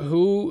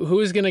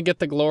going to get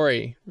the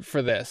glory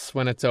for this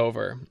when it's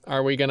over?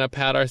 Are we going to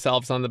pat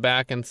ourselves on the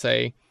back and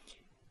say,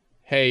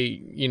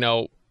 hey,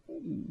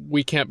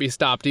 we can't be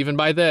stopped even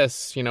by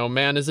this,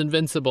 man is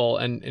invincible,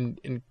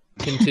 and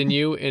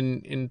continue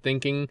in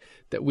thinking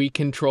that we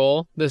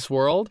control this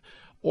world?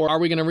 Or are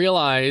we going to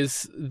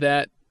realize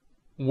that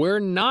we're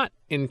not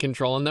in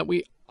control and that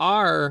we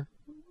are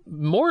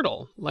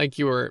mortal, like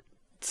you were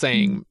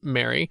saying,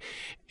 Mary?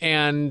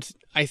 And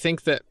I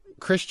think that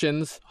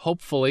Christians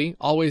hopefully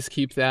always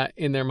keep that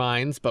in their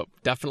minds, but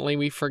definitely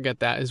we forget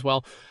that as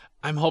well.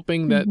 I'm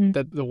hoping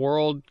that the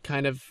world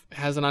kind of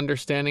has an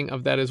understanding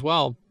of that as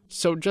well.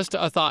 So just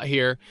a thought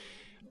here,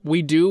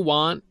 we do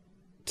want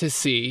to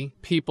see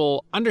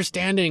people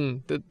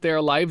understanding that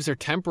their lives are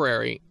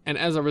temporary, and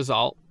as a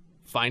result,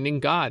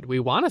 finding God. We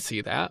want to see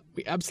that.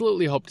 We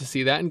absolutely hope to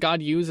see that, and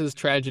God uses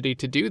tragedy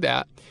to do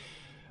that.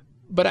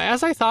 But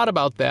as I thought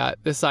about that,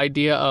 this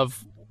idea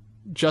of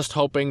just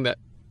hoping that,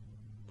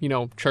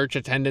 church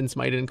attendance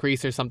might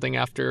increase or something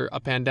after a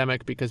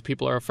pandemic because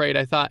people are afraid,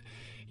 I thought,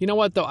 you know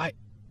what, though, I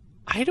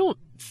don't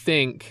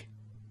think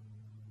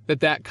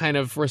that kind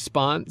of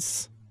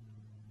response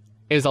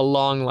is a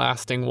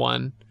long-lasting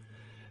one.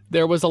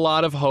 There was a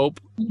lot of hope.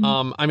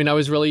 I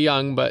was really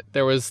young, but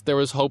there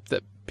was hope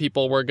that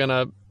people were going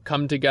to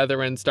come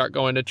together and start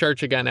going to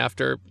church again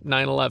after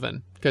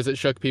 9/11 because it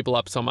shook people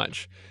up so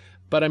much.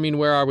 But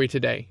where are we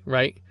today,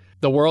 right?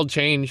 The world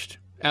changed.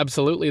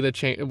 Absolutely,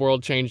 the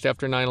world changed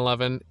after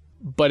 9/11,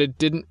 but it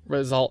didn't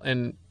result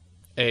in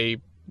a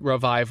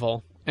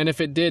revival. And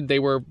if it did, they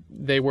were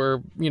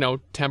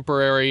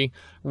temporary,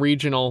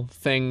 regional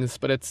things.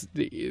 But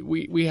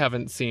we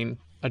haven't seen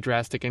a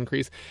drastic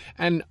increase.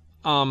 And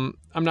I'm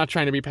not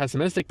trying to be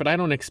pessimistic, but I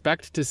don't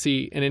expect to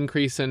see an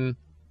increase in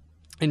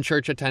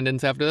church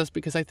attendance after this,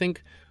 because I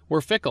think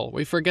we're fickle.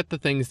 We forget the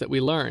things that we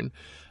learn.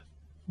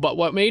 But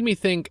what made me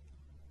think,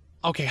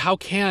 okay,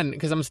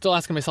 because I'm still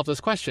asking myself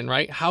this question,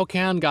 right? How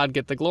can God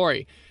get the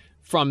glory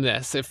from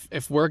this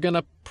if we're going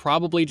to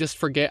probably just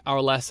forget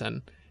our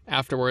lesson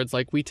afterwards,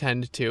 like we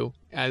tend to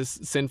as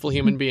sinful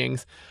human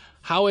beings?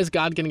 How is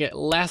God going to get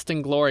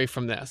lasting glory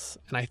from this?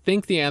 And I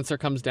think the answer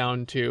comes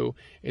down to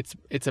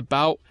it's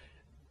about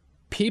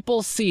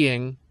people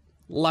seeing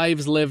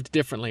lives lived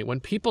differently.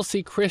 When people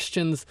see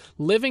Christians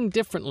living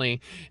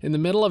differently in the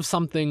middle of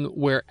something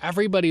where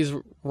everybody's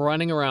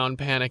running around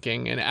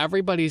panicking and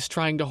everybody's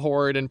trying to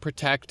hoard and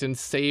protect and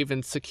save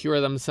and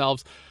secure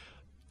themselves,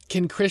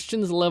 can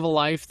Christians live a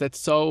life that's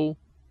so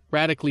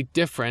radically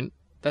different,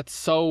 that's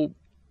so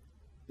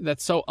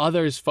that's so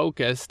others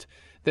focused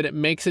that it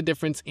makes a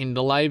difference in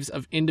the lives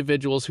of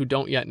individuals who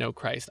don't yet know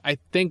Christ. I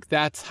think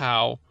that's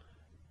how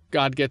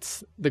God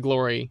gets the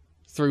glory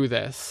through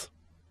this.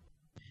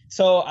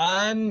 So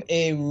I'm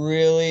a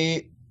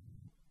really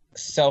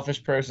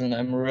selfish person.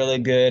 I'm really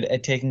good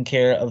at taking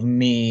care of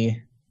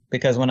me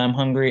because when I'm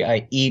hungry,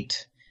 I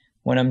eat.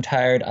 When I'm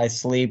tired, I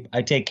sleep.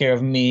 I take care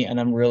of me, and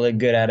I'm really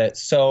good at it.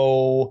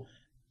 So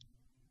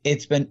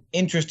it's been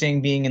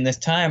interesting being in this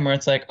time where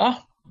it's like, oh,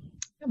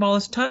 I have all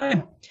this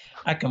time.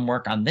 I can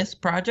work on this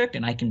project,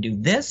 and I can do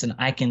this, and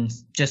I can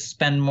just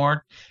spend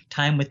more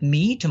time with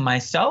me to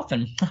myself.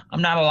 And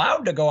I'm not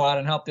allowed to go out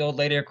and help the old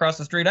lady across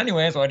the street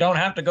anyway, so I don't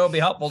have to go be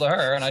helpful to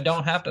her, and I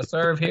don't have to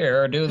serve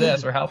here or do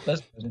this or help this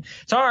person.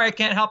 Sorry, I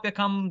can't help you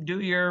come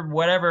do your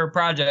whatever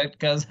project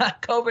because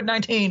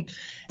COVID-19.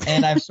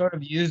 And I've sort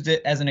of used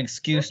it as an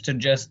excuse to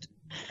just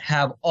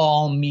have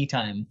all me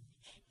time.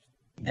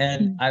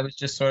 And I was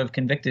just sort of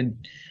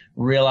convicted,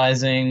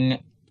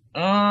 realizing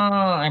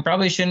I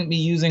probably shouldn't be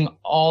using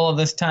all of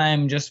this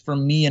time just for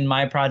me and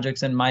my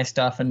projects and my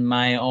stuff and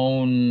my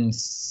own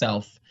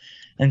self.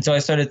 And so I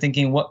started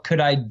thinking, what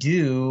could I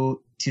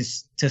do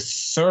to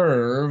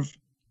serve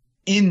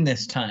in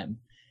this time?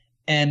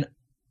 And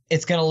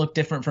it's going to look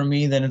different for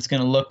me than it's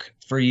going to look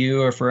for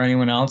you or for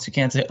anyone else. You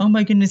can't say, oh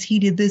my goodness, he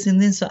did this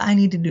and this, so I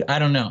need to do. I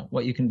don't know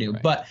what you can do.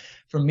 Right. But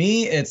for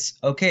me, it's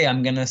okay.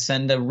 I'm going to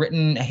send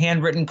a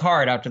handwritten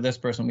card out to this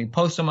person. We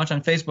post so much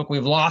on Facebook.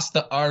 We've lost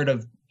the art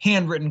of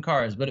handwritten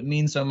cards, but it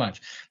means so much.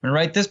 I'm going to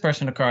write this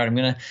person a card. I'm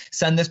going to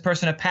send this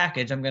person a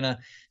package. I'm going to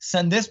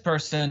send this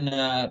person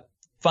a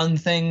fun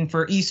thing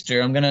for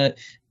Easter. I'm going to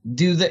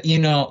do that,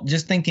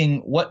 just thinking,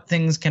 what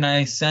things can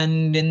I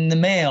send in the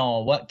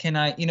mail? What can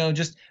I,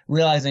 just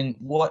realizing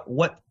what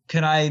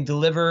can I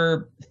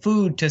deliver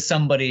food to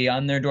somebody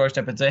on their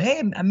doorstep and say,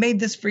 hey, I made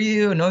this for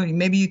you. No,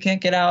 maybe you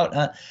can't get out.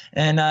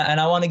 And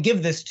I want to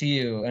give this to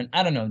you. And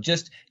I don't know,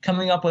 just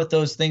coming up with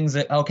those things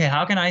that, okay,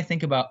 how can I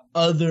think about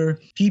other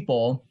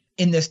people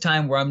in this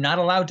time where I'm not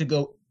allowed to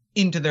go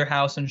into their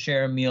house and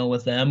share a meal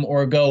with them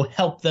or go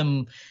help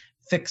them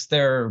fix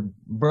their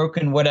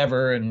broken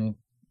whatever and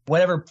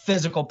whatever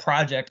physical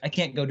project. I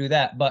can't go do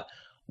that. But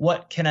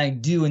what can I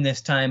do in this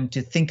time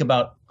to think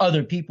about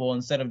other people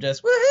instead of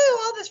just, woohoo,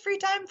 all this free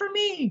time for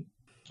me?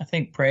 I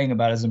think praying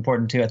about it is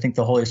important too. I think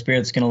the Holy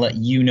Spirit's going to let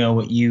you know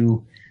what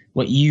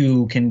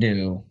you can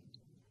do.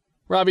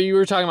 Robbie, you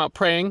were talking about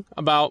praying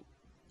about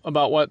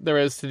what there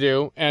is to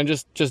do and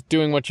just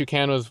doing what you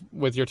can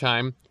with your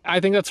time. I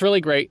think that's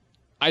really great.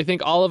 I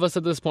think all of us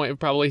at this point have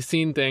probably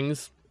seen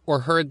things or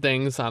heard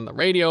things on the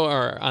radio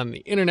or on the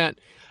internet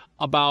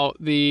about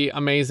the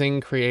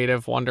amazing,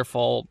 creative,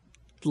 wonderful,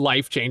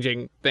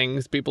 life-changing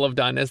things people have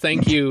done as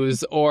thank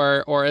yous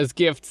or as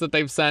gifts that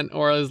they've sent,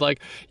 or as like,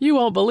 you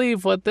won't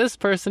believe what this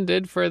person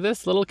did for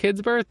this little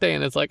kid's birthday.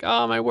 And it's like,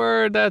 oh my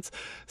word, that's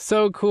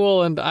so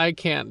cool. And I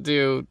can't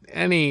do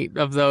any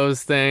of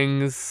those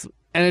things.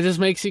 And it just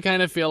makes you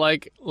kind of feel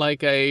like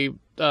a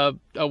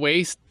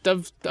waste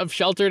of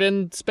sheltered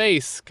in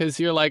space, because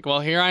you're like, well,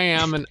 here I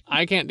am and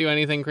I can't do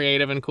anything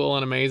creative and cool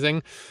and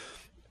amazing.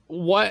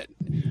 What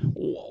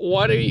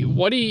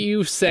do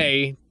you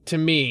say to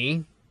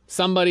me,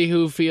 somebody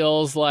who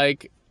feels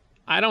like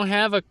I don't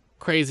have a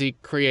crazy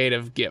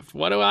creative gift?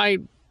 What do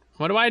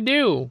I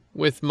do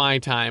with my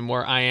time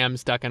where I am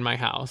stuck in my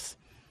house?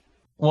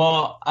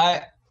 Well,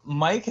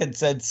 Mike had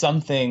said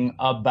something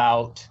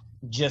about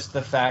just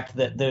the fact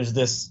that there's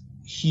this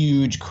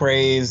huge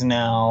craze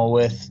now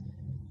with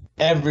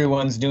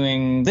everyone's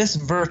doing this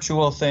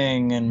virtual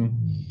thing and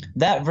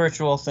that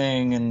virtual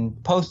thing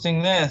and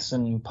posting this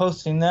and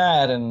posting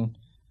that, and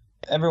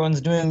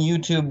everyone's doing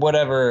YouTube,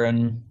 whatever.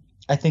 And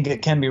I think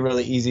it can be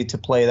really easy to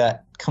play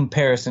that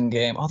comparison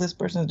game. Oh, this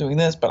person's doing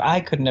this, but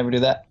I could never do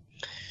that.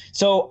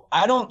 So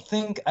I don't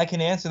think I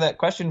can answer that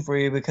question for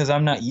you because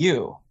I'm not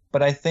you,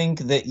 but I think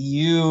that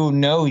you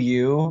know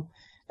you.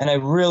 And I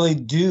really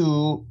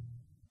do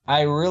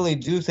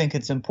think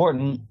it's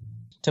important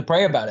to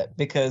pray about it,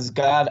 because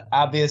God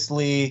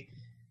obviously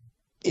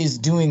is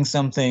doing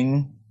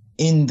something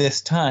in this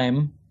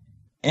time.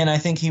 And I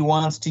think he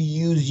wants to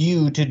use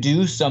you to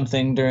do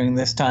something during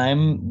this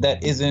time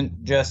that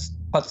isn't just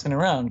putzing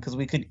around, because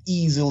we could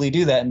easily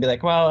do that and be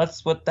like, well,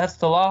 that's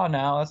the law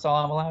now. That's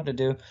all I'm allowed to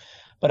do.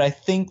 But I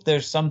think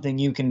there's something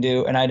you can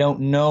do, and I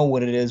don't know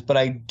what it is, but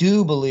I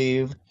do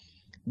believe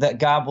that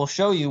God will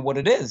show you what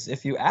it is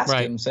if you ask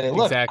him. Say,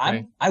 look,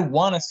 exactly. I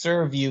want to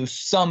serve you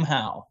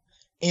somehow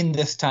in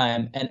this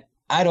time, and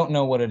I don't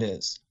know what it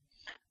is.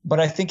 But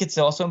I think it's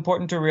also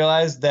important to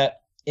realize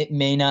that it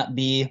may not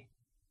be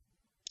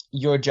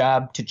your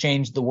job to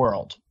change the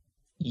world.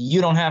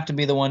 You don't have to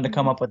be the one to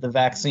come up with the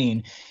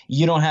vaccine.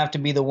 You don't have to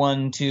be the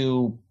one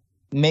to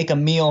make a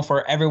meal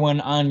for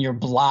everyone on your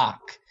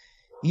block.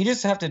 You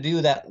just have to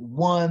do that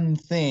one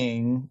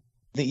thing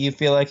that you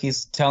feel like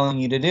he's telling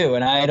you to do.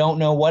 And I don't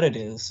know what it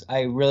is.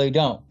 I really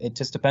don't. It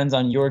just depends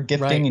on your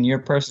gifting and your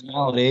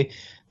personality.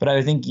 But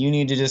I think you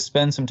need to just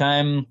spend some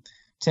time.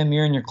 Tim,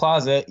 you're in your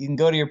closet. You can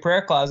go to your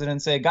prayer closet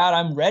and say, God,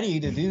 I'm ready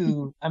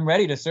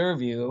to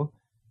serve you.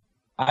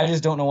 I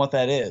just don't know what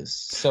that is.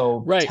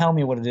 So Right. tell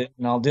me what it is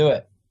and I'll do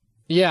it.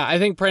 Yeah, I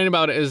think praying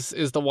about it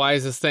is the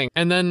wisest thing.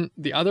 And then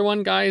the other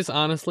one, guys,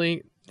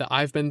 honestly, that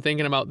I've been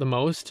thinking about the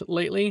most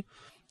lately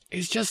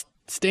is just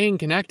staying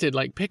connected.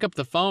 Like, pick up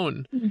the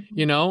phone,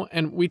 you know?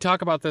 And we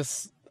talk about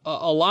this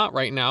a lot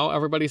right now.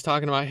 Everybody's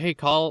talking about, hey,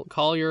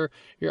 call your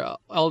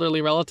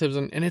elderly relatives,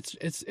 and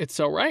it's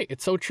so right.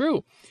 It's so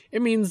true.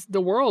 It means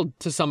the world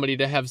to somebody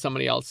to have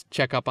somebody else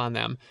check up on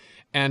them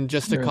and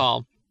just to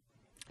call.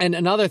 And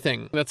another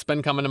thing that's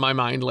been coming to my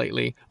mind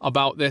lately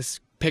about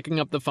this picking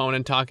up the phone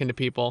and talking to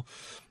people,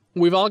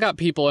 we've all got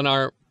people in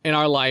our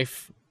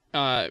life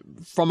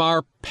from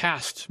our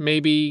past,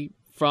 maybe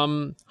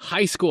from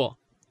high school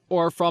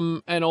or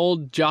from an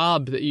old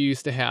job that you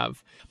used to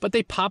have, but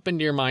they pop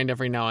into your mind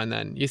every now and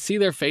then. You see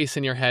their face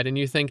in your head and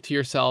you think to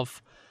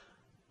yourself,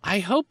 I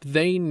hope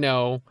they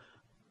know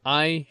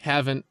I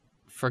haven't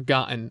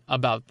forgotten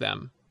about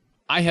them.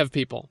 I have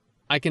people.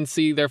 I can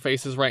see their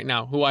faces right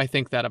now who I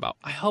think that about.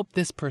 I hope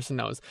this person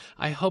knows.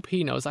 I hope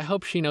he knows. I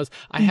hope she knows.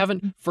 I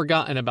haven't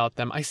forgotten about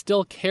them. I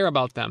still care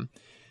about them.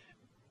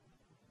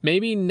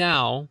 Maybe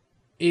now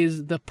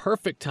is the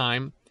perfect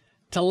time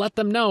to let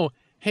them know,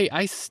 hey,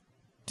 I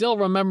still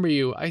remember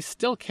you. I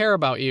still care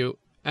about you.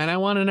 And I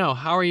want to know,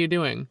 how are you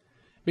doing?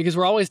 Because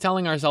we're always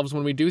telling ourselves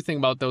when we do think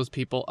about those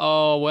people,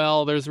 oh,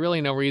 well, there's really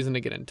no reason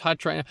to get in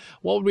touch right now.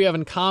 What would we have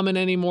in common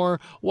anymore?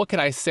 What could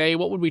I say?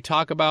 What would we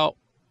talk about?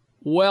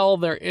 Well,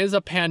 there is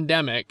a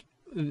pandemic.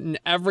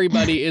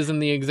 Everybody is in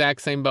the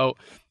exact same boat.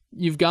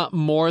 You've got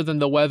more than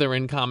the weather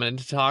in common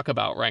to talk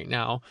about right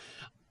now.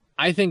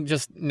 I think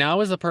just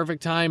now is the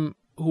perfect time.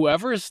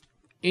 Whoever's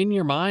in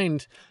your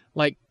mind,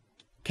 like,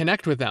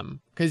 connect with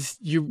them, because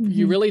you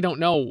really don't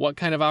know what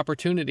kind of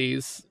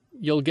opportunities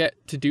you'll get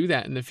to do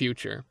that in the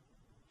future.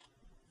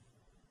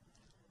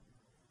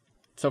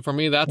 So for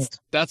me, that's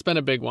been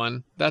a big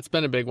one. That's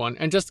been a big one.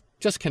 And just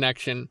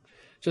connection.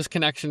 Just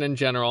connection in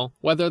general,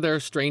 whether they're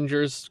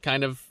strangers,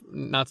 kind of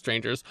not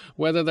strangers,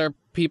 whether they're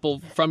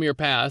people from your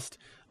past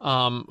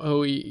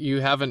who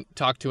you haven't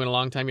talked to in a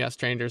long time. Yeah,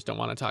 strangers don't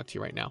want to talk to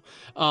you right now.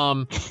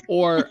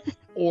 Or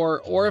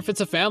if it's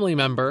a family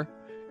member,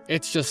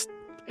 it's just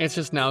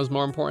now is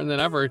more important than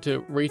ever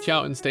to reach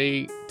out and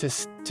stay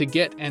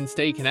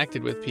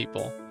connected with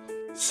people.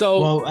 So,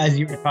 well, as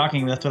you were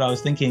talking, that's what I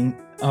was thinking.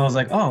 I was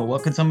like, oh,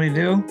 what could somebody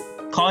do?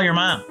 Call your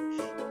mom.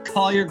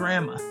 Call your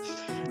grandma.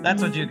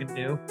 That's what you can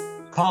do.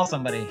 Call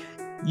somebody.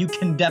 You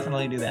can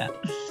definitely do that.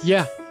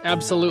 Yeah,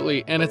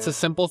 absolutely. And it's a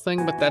simple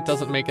thing, but that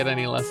doesn't make it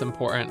any less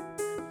important.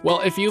 Well,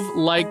 if you've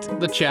liked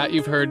the chat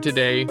you've heard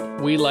today,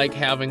 we like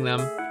having them,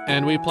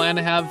 and we plan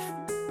to have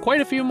quite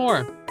a few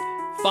more.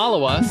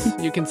 Follow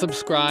us. You can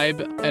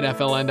subscribe at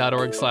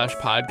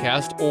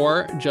fln.org/podcast,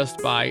 or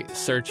just by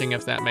searching,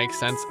 if that makes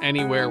sense,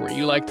 anywhere where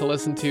you like to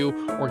listen to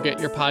or get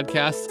your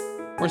podcasts.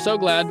 We're so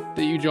glad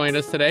that you joined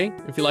us today.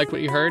 If you liked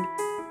what you heard,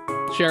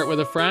 share it with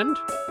a friend,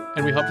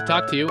 and we hope to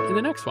talk to you in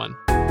the next one.